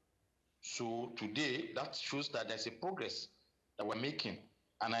ago. So today, that shows that there's a progress that we're making.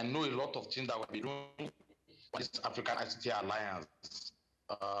 And I know a lot of things that we'll be doing for this African ICT Alliance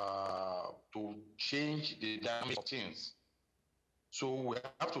to change the dynamic of things. So we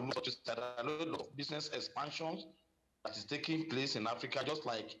have to look at a lot of business expansions that is taking place in Africa, just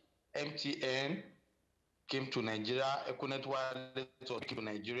like MTN came to Nigeria, Econet Wireless came to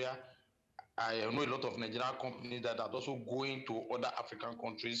Nigeria. I know a lot of Nigerian companies that are also going to other African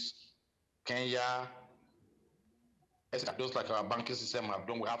countries, Kenya, just like our banking system have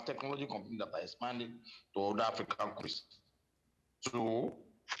done. We have technology companies that are expanding to other African countries. So,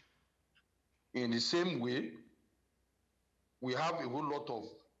 in the same way, we have a whole lot of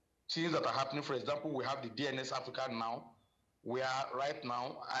things that are happening. For example, we have the DNS Africa now, where right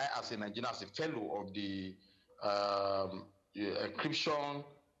now, I, as a Nigerian, as a fellow of the Encryption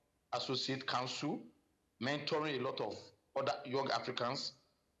Associate Council, mentoring a lot of other young Africans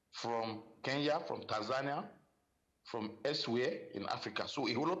from Kenya, from Tanzania, from elsewhere in Africa. So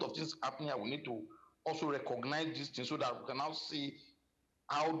a whole lot of things happening, and we need to also recognize these things so that we can now see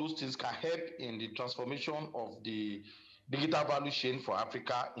how those things can help in the transformation of the digital value chain for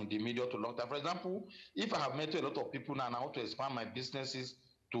Africa in the medium to long term. For example, if I have met a lot of people now and I want to expand my businesses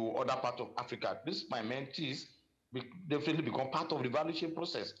to other parts of Africa, this my mentees definitely become part of the value chain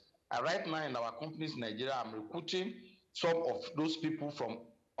process. And right now in our companies in Nigeria, I'm recruiting some of those people from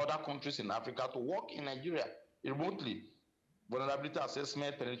other countries in Africa to work in Nigeria remotely. Vulnerability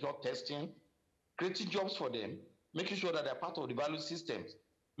assessment, penetration testing, creating jobs for them, making sure that they're part of the value systems,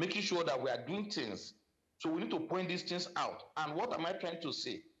 making sure that we are doing things. So we need to point these things out. And what am I trying to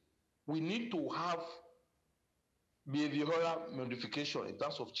say? We need to have behavioral modification in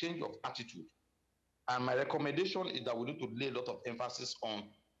terms of change of attitude. And my recommendation is that we need to lay a lot of emphasis on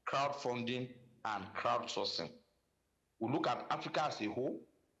crowdfunding and crowdsourcing. We look at Africa as a whole.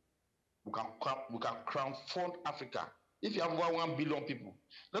 We can crowdfund Africa. If you have over 1 billion people,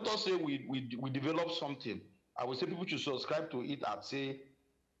 let us say we develop something. I would say people should subscribe to it at, say,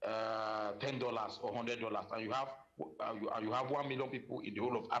 $10 or $100, and you have 1 million people in the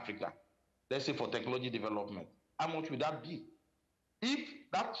whole of Africa. Let's say for technology development, how much would that be? If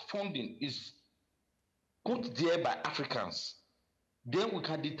that funding is put there by Africans, then we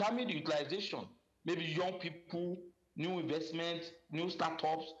can determine the utilization. Maybe young people, new investment, new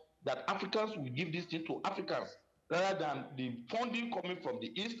startups, that Africans will give this thing to Africans rather than the funding coming from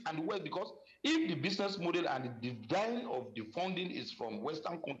the East and the West. Because if the business model and the design of the funding is from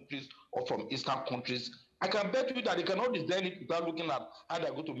Western countries or from Eastern countries, I can bet you that they cannot design it without looking at how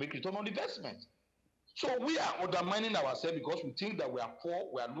they're going to make return on investment. So we are undermining ourselves because we think that we are poor.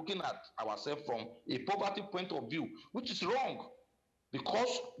 We are looking at ourselves from a poverty point of view, which is wrong,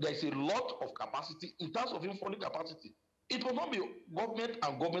 because there is a lot of capacity in terms of funding capacity. It will not be government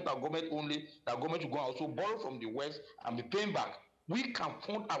and government only, that government will go and also borrow from the West and be paying back. We can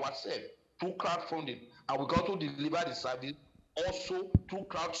fund ourselves through crowdfunding, and we can also deliver the service also through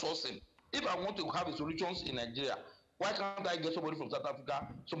crowdsourcing. If I want to have the solutions in Nigeria, why can't I get somebody from South Africa,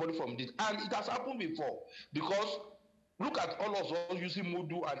 somebody from this? And it has happened before, because look at all of us using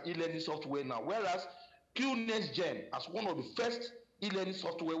Moodle and e-learning software now, whereas QNextGen as one of the first e-learning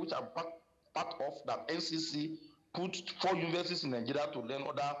software which are part of that NCC put 4 universities in Nigeria to learn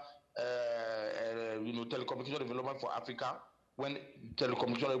other telecommunication development for Africa when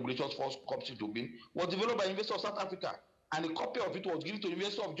telecommunication regulations first comes into being, was developed by University of South Africa, and a copy of it was given to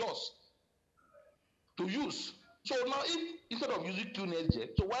University of Jos to use. So now, if instead of using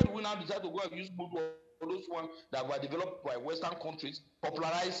QNextGen, so why do we now decide to go and use Moodle or those ones that were developed by Western countries,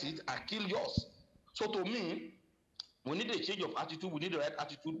 popularize it and kill yours? So to me, we need a change of attitude. We need the right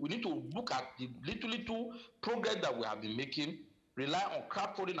attitude. We need to look at the little progress that we have been making, rely on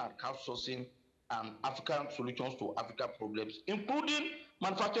crowdfunding and crowdsourcing and African solutions to African problems, including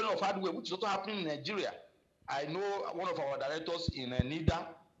manufacturing of hardware, which is also happening in Nigeria. I know one of our directors in NIDA,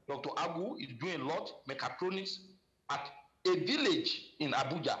 Dr. Agu, is doing a lot, mechatronics, at a village in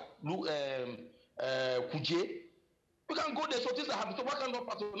Abuja, Kuje. We can go there, so things are happening. So why can't we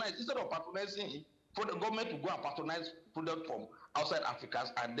patronize? Instead of patronizing, for the government to go and patronize products from outside Africa,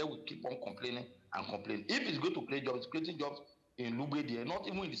 and then we keep on complaining and complaining. If it's going to create jobs, it's creating jobs in Lubedi, not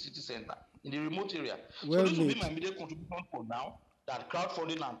even in the city center, in the remote area. Well so this will be made. my immediate contribution for now, that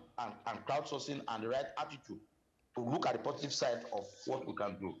crowdfunding and crowdsourcing and the right attitude to look at the positive side of what we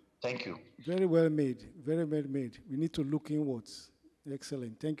can do. Thank you. Very well made. Very well made. We need to look inwards.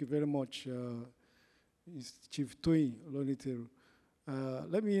 Excellent. Thank you very much, Chief Toyin Oloniteru.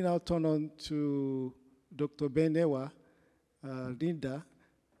 Let me now turn on to Dr. Ben Ewa, NIDA.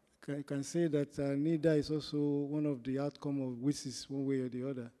 I can say that NIDA is also one of the outcome of WISIS one way or the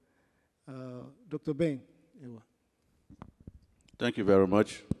other. Dr. Ben Ewa. Thank you very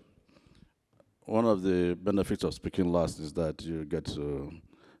much. One of the benefits of speaking last is that you get to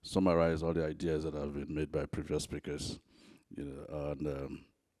summarize all the ideas that have been made by previous speakers. You know,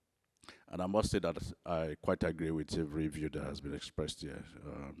 and I must say that I quite agree with every view that has been expressed here.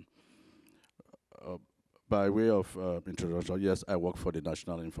 By way of introduction, yes, I work for the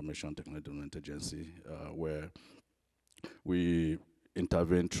National Information Technology Development Agency, where we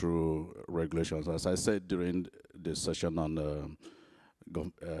intervene through regulations. As I said during the session on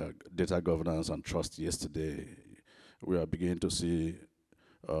data governance and trust yesterday, we are beginning to see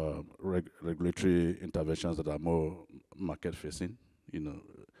regulatory interventions that are more market-facing, you know,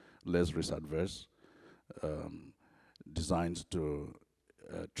 less risk-adverse, designed to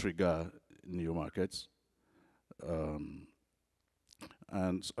trigger new markets.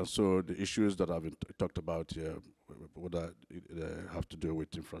 And so the issues that I've talked about here, whether they have to do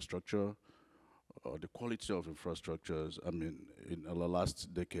with infrastructure or the quality of infrastructures. I mean, in the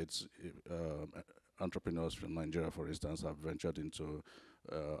last decades, entrepreneurs from Nigeria, for instance, have ventured into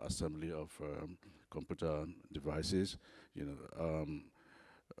assembly of computer devices, you know,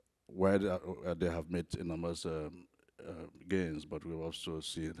 where they have made enormous gains, but we've also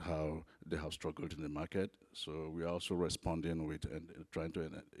seen how they have struggled in the market. So we are also responding with and trying to,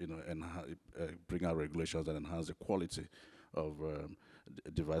 you know, bring out regulations that enhance the quality of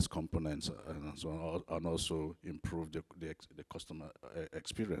device components and so on, and also improve the customer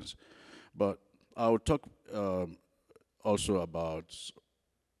experience. But I will talk also about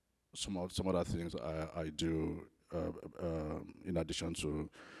some other things I do in addition to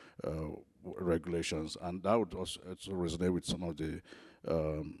regulations, and that would also resonate with some of the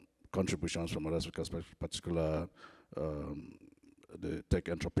contributions from other speakers, particular the tech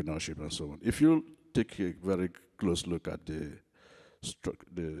entrepreneurship and so on. If you take a very close look at the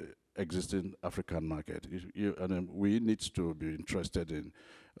existing African market, and we need to be interested in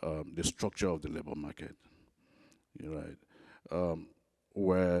the structure of the labor market, right?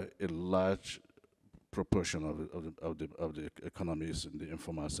 Where a large proportion of the economy is in the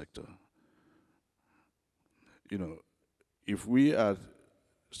informal sector. You know, if we are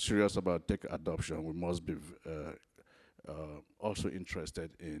serious about tech adoption, we must be also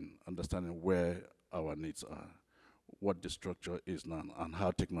interested in understanding where our needs are, what the structure is now, and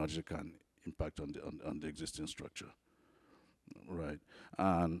how technology can impact on the existing structure, right?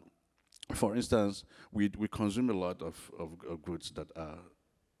 And for instance, we consume a lot of goods that are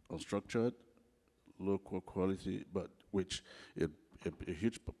unstructured, low quality, but which a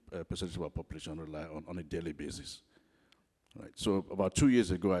huge percentage of our population rely on a daily basis. Right. So about 2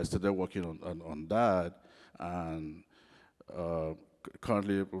 years ago, I started working on that, and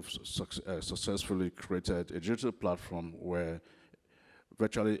currently we've successfully created a digital platform where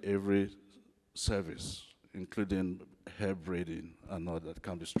virtually every service, including hair braiding and all that,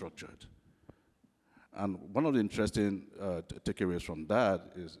 can be structured. And one of the interesting takeaways from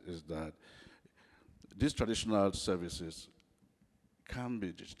that is that these traditional services can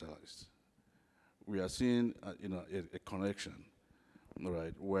be digitalized. We are seeing, a connection,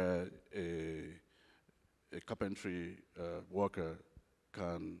 right, where a carpentry worker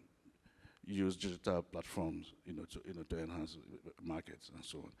can use digital platforms, to enhance markets and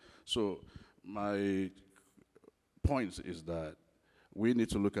so on. So my point is that we need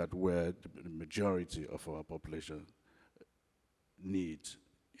to look at where the majority of our population needs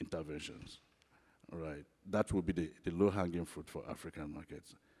interventions. Right, that will be the low-hanging fruit for African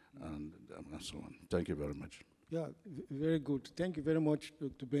markets, and so on. Thank you very much. Yeah, very good. Thank you very much,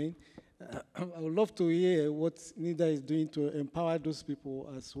 Dr. Bain. I would love to hear what NIDA is doing to empower those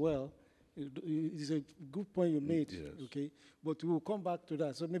people as well. It's a good point you made, yes. okay? But we will come back to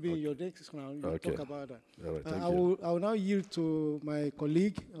that. So maybe in your next round, you Okay. talk about that. All right, thank I will now yield to my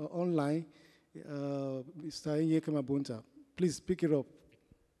colleague online, Mr. Inyeke Mabunta. Please pick it up.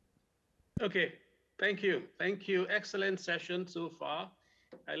 Okay, thank you. Thank you. Excellent session so far.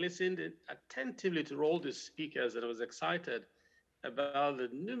 I listened attentively to all the speakers and I was excited about the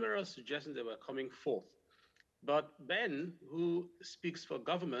numerous suggestions that were coming forth. But Ben, who speaks for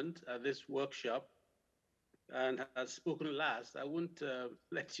government at this workshop and has spoken last, I won't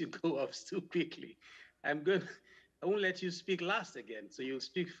let you go off too quickly. I won't let you speak last again, so you'll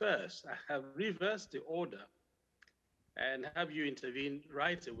speak first. I have reversed the order and have you intervene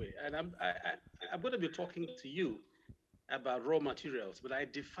right away. And I'm going to be talking to you about raw materials, but I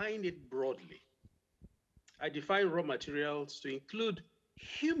define it broadly. I define raw materials to include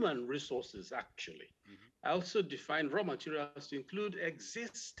human resources, actually. I also define raw materials to include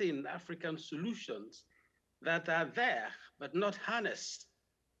existing African solutions that are there, but not harnessed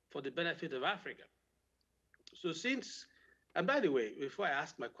for the benefit of Africa. So and by the way, before I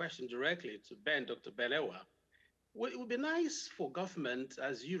ask my question directly to Ben, Dr. Belewa, it would be nice for government,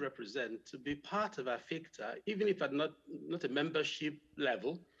 as you represent, to be part of AFICTA, even if at not a membership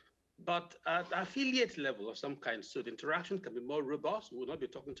level, but at affiliate level of some kind, so the interaction can be more robust. We'll not be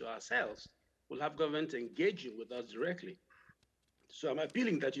talking to ourselves. We'll have government engaging with us directly. So I'm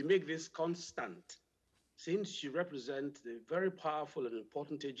appealing that you make this constant, since you represent the very powerful and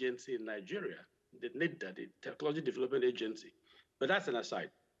important agency in Nigeria, the NIDA, the Technology Development Agency. But that's an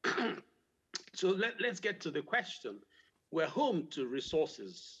aside. So let's get to the question. We're home to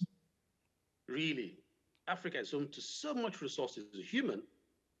resources, really. Africa is home to so much resources, human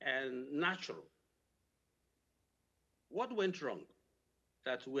and natural. What went wrong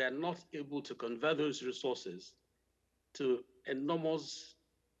that we are not able to convert those resources to enormous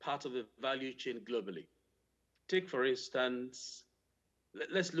part of the value chain globally? Take, for instance,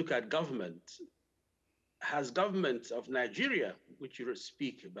 let's look at government. Has government of Nigeria, which you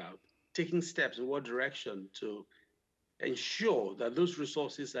speak about, taking steps in what direction to ensure that those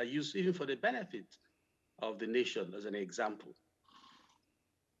resources are used even for the benefit of the nation, as an example?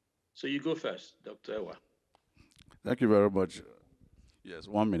 So you go first, Dr. Ewa. Thank you very much. Yes,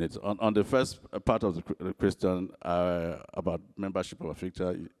 1 minute. On the first part of the question about membership of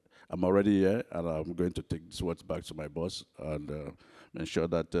AFICTA, I'm already here, and I'm going to take this words back to my boss and ensure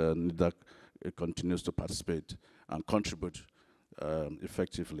that NIDA continues to participate and contribute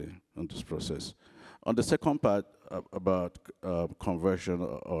effectively in this process. On the second part about conversion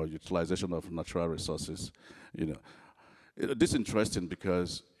or utilization of natural resources, this is interesting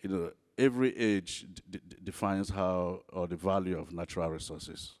because every age defines how or the value of natural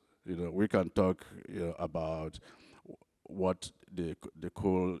resources. We can talk about what the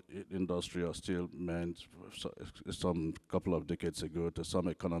coal industry or steel meant some couple of decades ago to some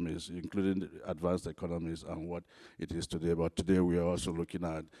economies, including advanced economies, and what it is today. But today we are also looking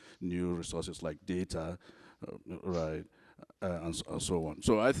at new resources like data, right, and so on.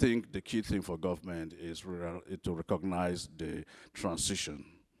 So I think the key thing for government is to recognize the transition,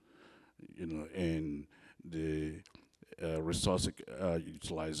 in the resource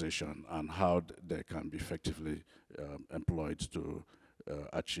utilization and how they can be effectively employed to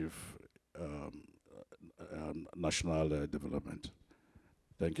achieve national development.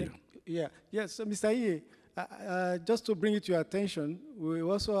 Thank you. Yeah, yes, so Mr. Iye, just to bring it to your attention, we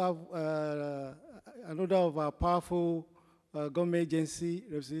also have another of our powerful government agency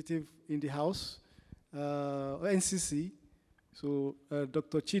representative in the House, NCC. So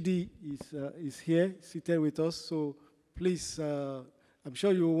Dr. Chidi is here, seated with us. So please, I'm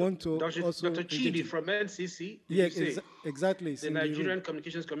sure you want to also... Dr. Chidi from NCC? Yes, exactly. The Nigerian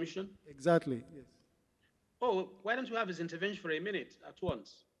Communications Commission? Exactly, yes. Oh, why don't you have his intervention for a minute at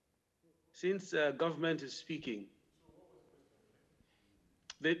once? Since government is speaking.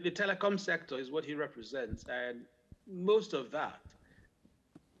 The telecom sector is what he represents, and most of that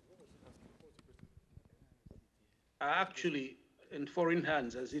are actually in foreign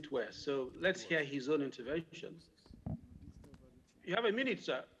hands, as it were. So let's hear his own intervention. You have a minute,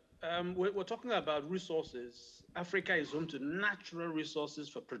 sir. We're talking about resources. Africa is home to natural resources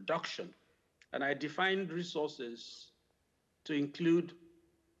for production. And I defined resources to include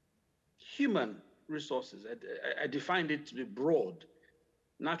human resources. I defined it to be broad.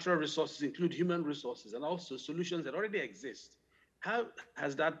 Natural resources include human resources and also solutions that already exist. How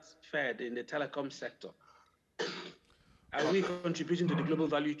has that fared in the telecom sector? Are we contributing to the global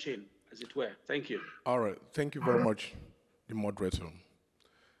value chain as it were. Thank you. All right. Thank you very much, the moderator.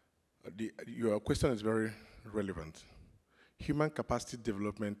 Your question is very relevant. Human capacity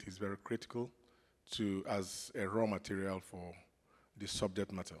development is very critical as a raw material for the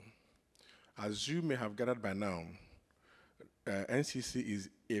subject matter. As you may have gathered by now, NCC is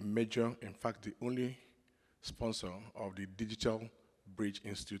a major, in fact, the only sponsor of the Digital Bridge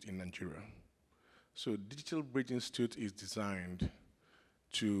Institute in Nigeria. So Digital Bridge Institute is designed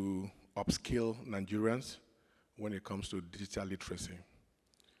to upskill Nigerians when it comes to digital literacy.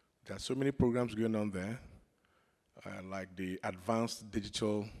 There are so many programs going on there, like the Advanced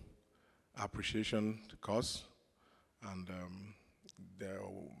Digital Appreciation course, and there are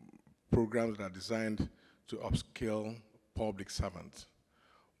programs that are designed to upskill public servants.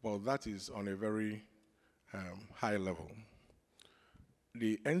 But that is on a very high level.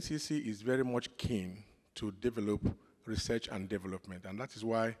 The NCC is very much keen to develop research and development, and that is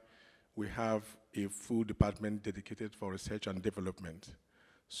why we have a full department dedicated for research and development.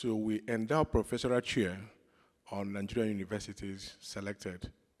 So we endow professorial chair on Nigerian universities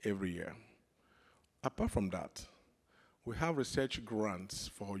selected every year. Apart from that, we have research grants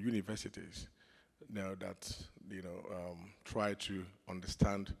for universities that try to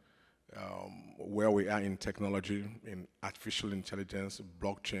understand where we are in technology, in artificial intelligence,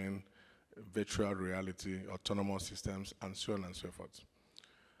 blockchain, virtual reality, autonomous systems, and so on and so forth.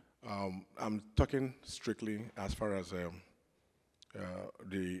 I'm talking strictly as far as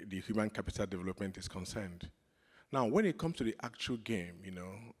the human capital development is concerned. Now, when it comes to the actual game,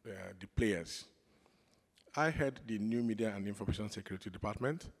 the players, I head the New Media and Information Security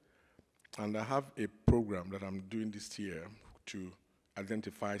Department, and I have a program that I'm doing this year to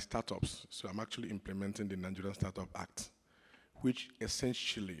identify startups. So I'm actually implementing the Nigerian Startup Act, which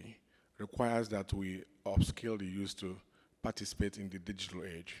essentially requires that we upskill the youth to participate in the digital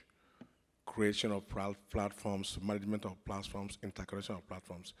age, creation of platforms, management of platforms, interconnection of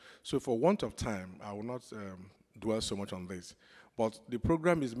platforms. So for want of time, I will not dwell so much on this. But the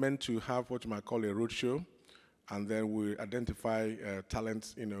program is meant to have what you might call a roadshow, and then we identify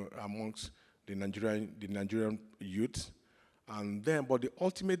talents, amongst the Nigerian youth. And then, but the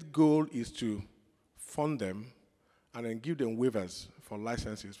ultimate goal is to fund them and then give them waivers for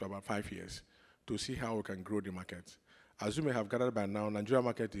licenses for about 5 years to see how we can grow the market. As you may have gathered by now, Nigerian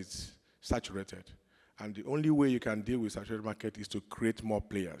market is saturated. And the only way you can deal with saturated market is to create more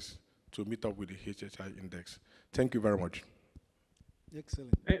players to meet up with the HHI index. Thank you very much.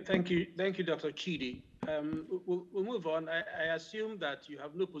 Excellent. Thank you, Dr. Chidi. We'll move on. I assume that you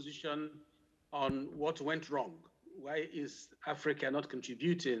have no position on what went wrong. Why is Africa not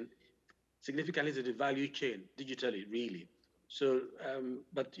contributing significantly to the value chain digitally, really? So,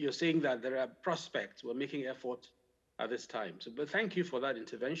 but you're saying that there are prospects. We're making effort at this time. So, but thank you for that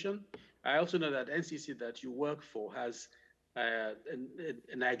intervention. I also know that NCC that you work for has a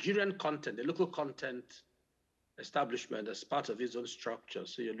Nigerian content, a local content establishment as part of its own structure.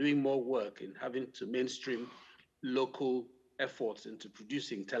 So you're doing more work in having to mainstream local efforts into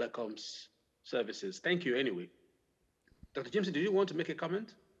producing telecoms services. Thank you anyway. Dr. Jameson, do you want to make a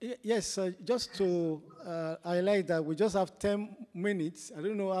comment? Yes, just to highlight that we just have 10 minutes. I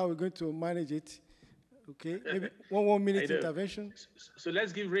don't know how we're going to manage it. Okay, maybe one more minute intervention. So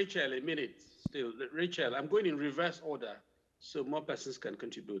let's give Rachel a minute still. Rachel, I'm going in reverse order so more persons can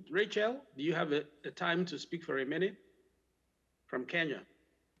contribute. Rachel, do you have a time to speak for a minute from Kenya?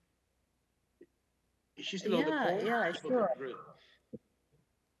 Is she still on the call? Yeah, sure. Okay, great.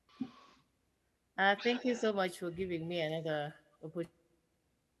 Thank you so much for giving me another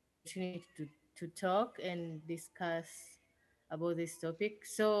opportunity to talk and discuss about this topic.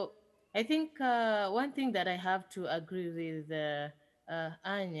 So I think one thing that I have to agree with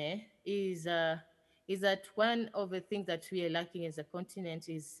Anye is that one of the things that we are lacking as a continent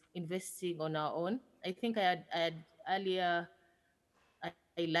is investing on our own. I think I had earlier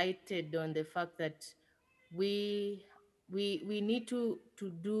highlighted on the fact that we need to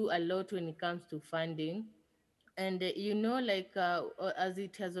do a lot when it comes to funding. And as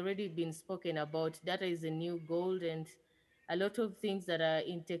it has already been spoken about, data is a new gold, and a lot of things that are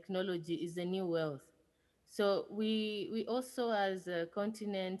in technology is a new wealth. So we also, as a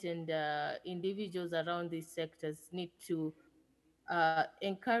continent and individuals around these sectors, need to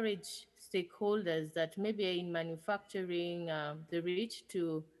encourage stakeholders that maybe are in manufacturing, the rich,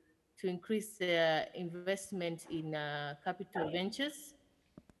 to increase their investment in capital ventures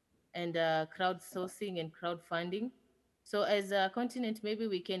and crowdsourcing and crowdfunding. So as a continent, maybe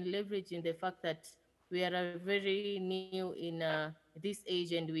we can leverage in the fact that we are very new in this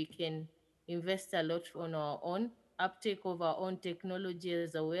age, and we can invest a lot on our own, uptake of our own technology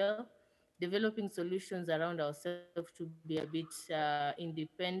as well, developing solutions around ourselves to be a bit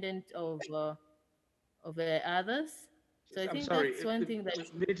independent of others. So I I'm think sorry, that's one thing that the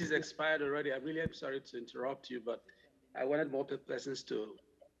minute is expired already. I'm really sorry to interrupt you, but I wanted more persons to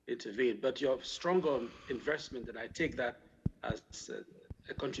intervene. But you're strong on investment, and I take that as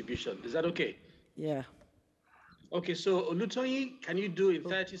a contribution. Is that okay? Yeah. Okay, so Olutoyi, can you do in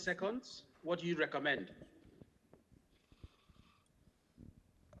 30 seconds? What do you recommend?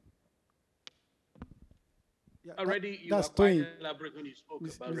 Yeah, Already, you that's were quite Tony. elaborate when you spoke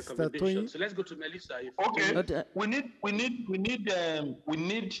about Mr. recommendations. So let's go to Melissa. Okay, we need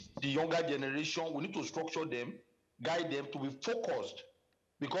the younger generation. We need to structure them, guide them to be focused,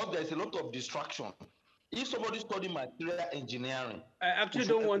 because there's a lot of distraction. If somebody study material engineering, I actually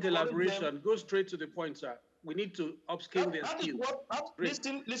don't want elaboration. Go straight to the point, sir. We need to upskill their skills.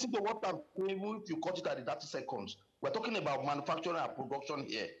 Listen to what I'm saying. If you cut it at the 30 seconds, we're talking about manufacturing and production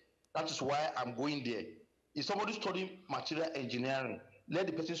here. That is why I'm going there. If somebody study material engineering, let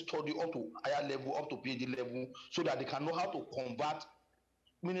the person study up to higher level, up to PhD level, so that they can know how to convert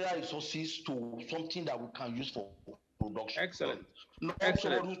mineral resources to something that we can use for production. Excellent. Not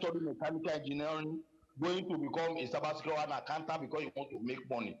Excellent. somebody who study mechanical engineering going to become a cybersecurity and accountant because you want to make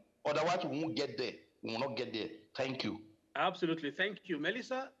money. Otherwise, we won't get there. We will not get there. Thank you. Absolutely. Thank you.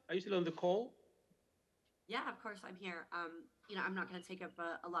 Melissa, are you still on the call? Yeah, of course, I'm here. I'm not going to take up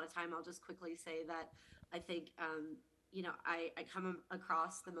a lot of time. I'll just quickly say that I think, I come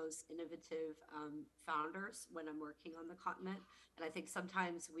across the most innovative founders when I'm working on the continent. And I think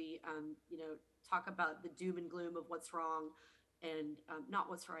sometimes we, talk about the doom and gloom of what's wrong and not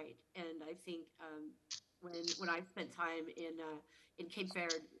what's right. And I think when I spent time in Cape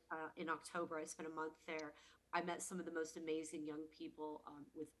Verde in October, I spent a month there. I met some of the most amazing young people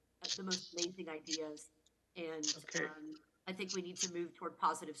with the most amazing ideas. And I think we need to move toward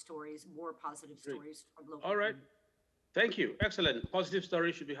positive stories, more positive stories from local. All right. Thank you. Excellent. Positive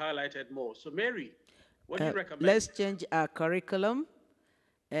stories should be highlighted more. So, Mary, what do you recommend? Let's change our curriculum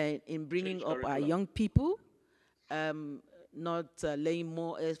in bringing up our young people, not laying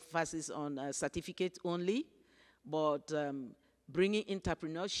more emphasis on certificate only, but bringing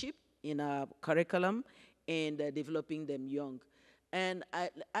entrepreneurship in our curriculum and developing them young. And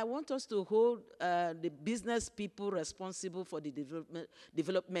I want us to hold the business people responsible for the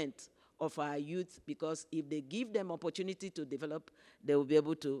development of our youth, because if they give them opportunity to develop, they will be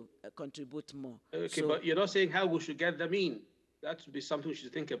able to contribute more. Okay, but you're not saying how we should get them in. That would be something we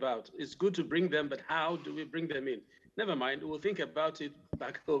should think about. It's good to bring them, but how do we bring them in? Never mind, we'll think about it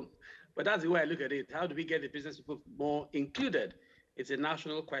back home. But that's the way I look at it. How do we get the business people more included? It's a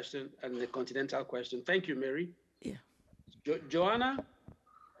national question and a continental question. Thank you, Mary. Yeah. Joanna,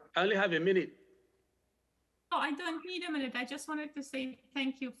 I only have a minute. Oh, I don't need a minute. I just wanted to say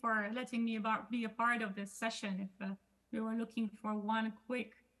thank you for letting me be a part of this session. If we were looking for one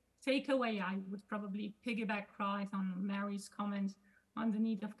quick takeaway, I would probably piggyback right on Mary's comment on the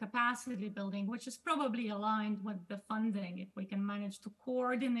need of capacity building, which is probably aligned with the funding. If we can manage to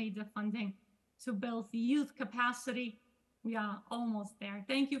coordinate the funding to build the youth capacity, we are almost there.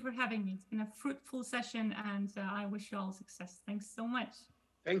 Thank you for having me. It's been a fruitful session, and I wish you all success. Thanks so much.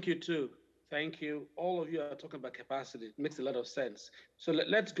 Thank you too. Thank you. All of you are talking about capacity. It makes a lot of sense. So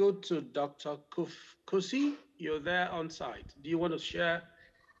let's go to Dr. Kosi. You're there on site. Do you want to share?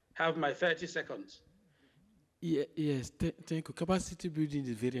 Have my 30 seconds. Yeah, yes, thank you. Capacity building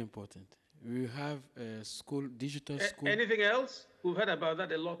is very important. We have a school, digital school. Anything else? We've heard about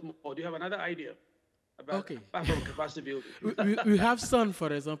that a lot more. Do you have another idea? Apart from capacity building. we have some,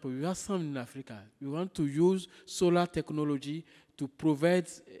 for example, we have some in Africa. We want to use solar technology to provide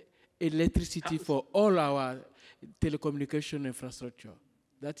electricity for all our telecommunication infrastructure.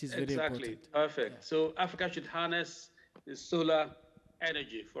 That is very important. Exactly, perfect. Yeah. So Africa should harness the solar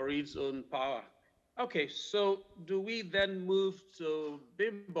energy for its own power. Okay, so do we then move to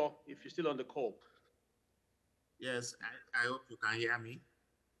Bimbo, if you're still on the call? Yes, I hope you can hear me.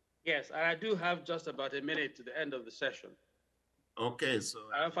 Yes, and I do have just about a minute to the end of the session. Okay, so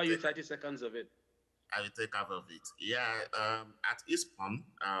I'll offer you 30 seconds of it. I will take half of it. Yeah, at ISPON,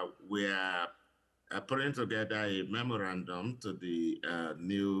 we are putting together a memorandum to the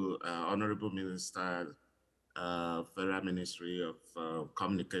new Honorable Minister, Federal Ministry of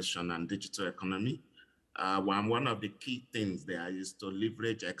Communication and Digital Economy. One of the key things there is to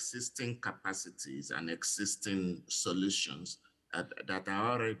leverage existing capacities and existing solutions that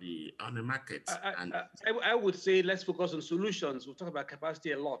are already on the market. I would say let's focus on solutions. We'll talk about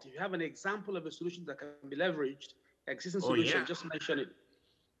capacity a lot. If you have an example of a solution that can be leveraged, existing solution, just mention it.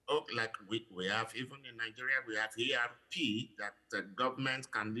 like we have, even in Nigeria, we have ERP that the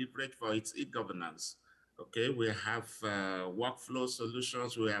government can leverage for its e-governance. Okay, we have workflow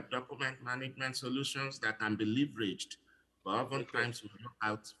solutions, we have document management solutions that can be leveraged, but oftentimes we look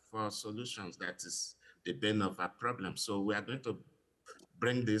out for solutions that is the bane of our problem. So we are going to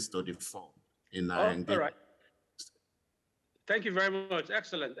bring this to the fore in our engagement. All right. Thank you very much.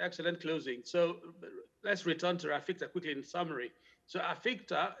 Excellent, excellent closing. So let's return to Afikta quickly in summary. So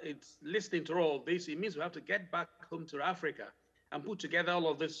Afikta, it's listening to all this. It means we have to get back home to Africa and put together all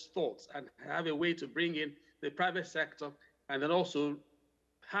of these thoughts and have a way to bring in the private sector and then also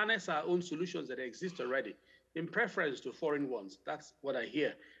harness our own solutions that exist already in preference to foreign ones. That's what I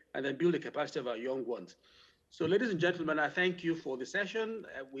hear. And then build the capacity of our young ones. So ladies and gentlemen, I thank you for the session.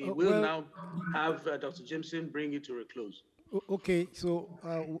 We will now have Dr. Jameson bring it to a close. Okay, so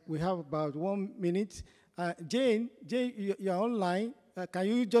we have about 1 minute. Jane, you're online. Can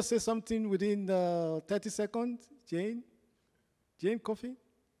you just say something within 30 seconds, Jane? Jane Coffey?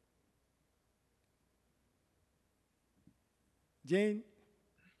 Jane?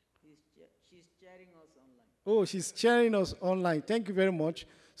 She's sharing us online. Oh, she's sharing us online. Thank you very much.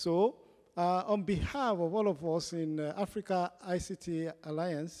 So, on behalf of all of us in Africa ICT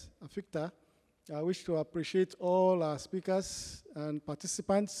Alliance, AFICTA, I wish to appreciate all our speakers and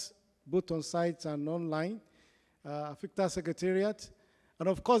participants, both on site and online, AFICTA Secretariat, and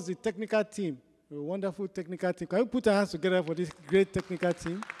of course the technical team, a wonderful technical team. Can we put our hands together for this great technical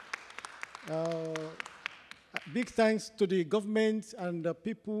team? Big thanks to the government and the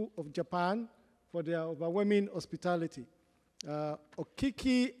people of Japan for their overwhelming hospitality.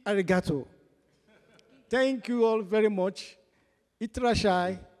 Okiki arigato. Thank you all very much.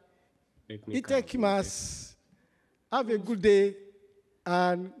 Itrashai. Itekimasu. Have a good day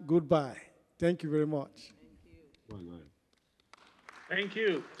and goodbye. Thank you very much. Thank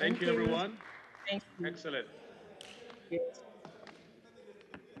you. Thank you, everyone. Thank you. Excellent. Yes.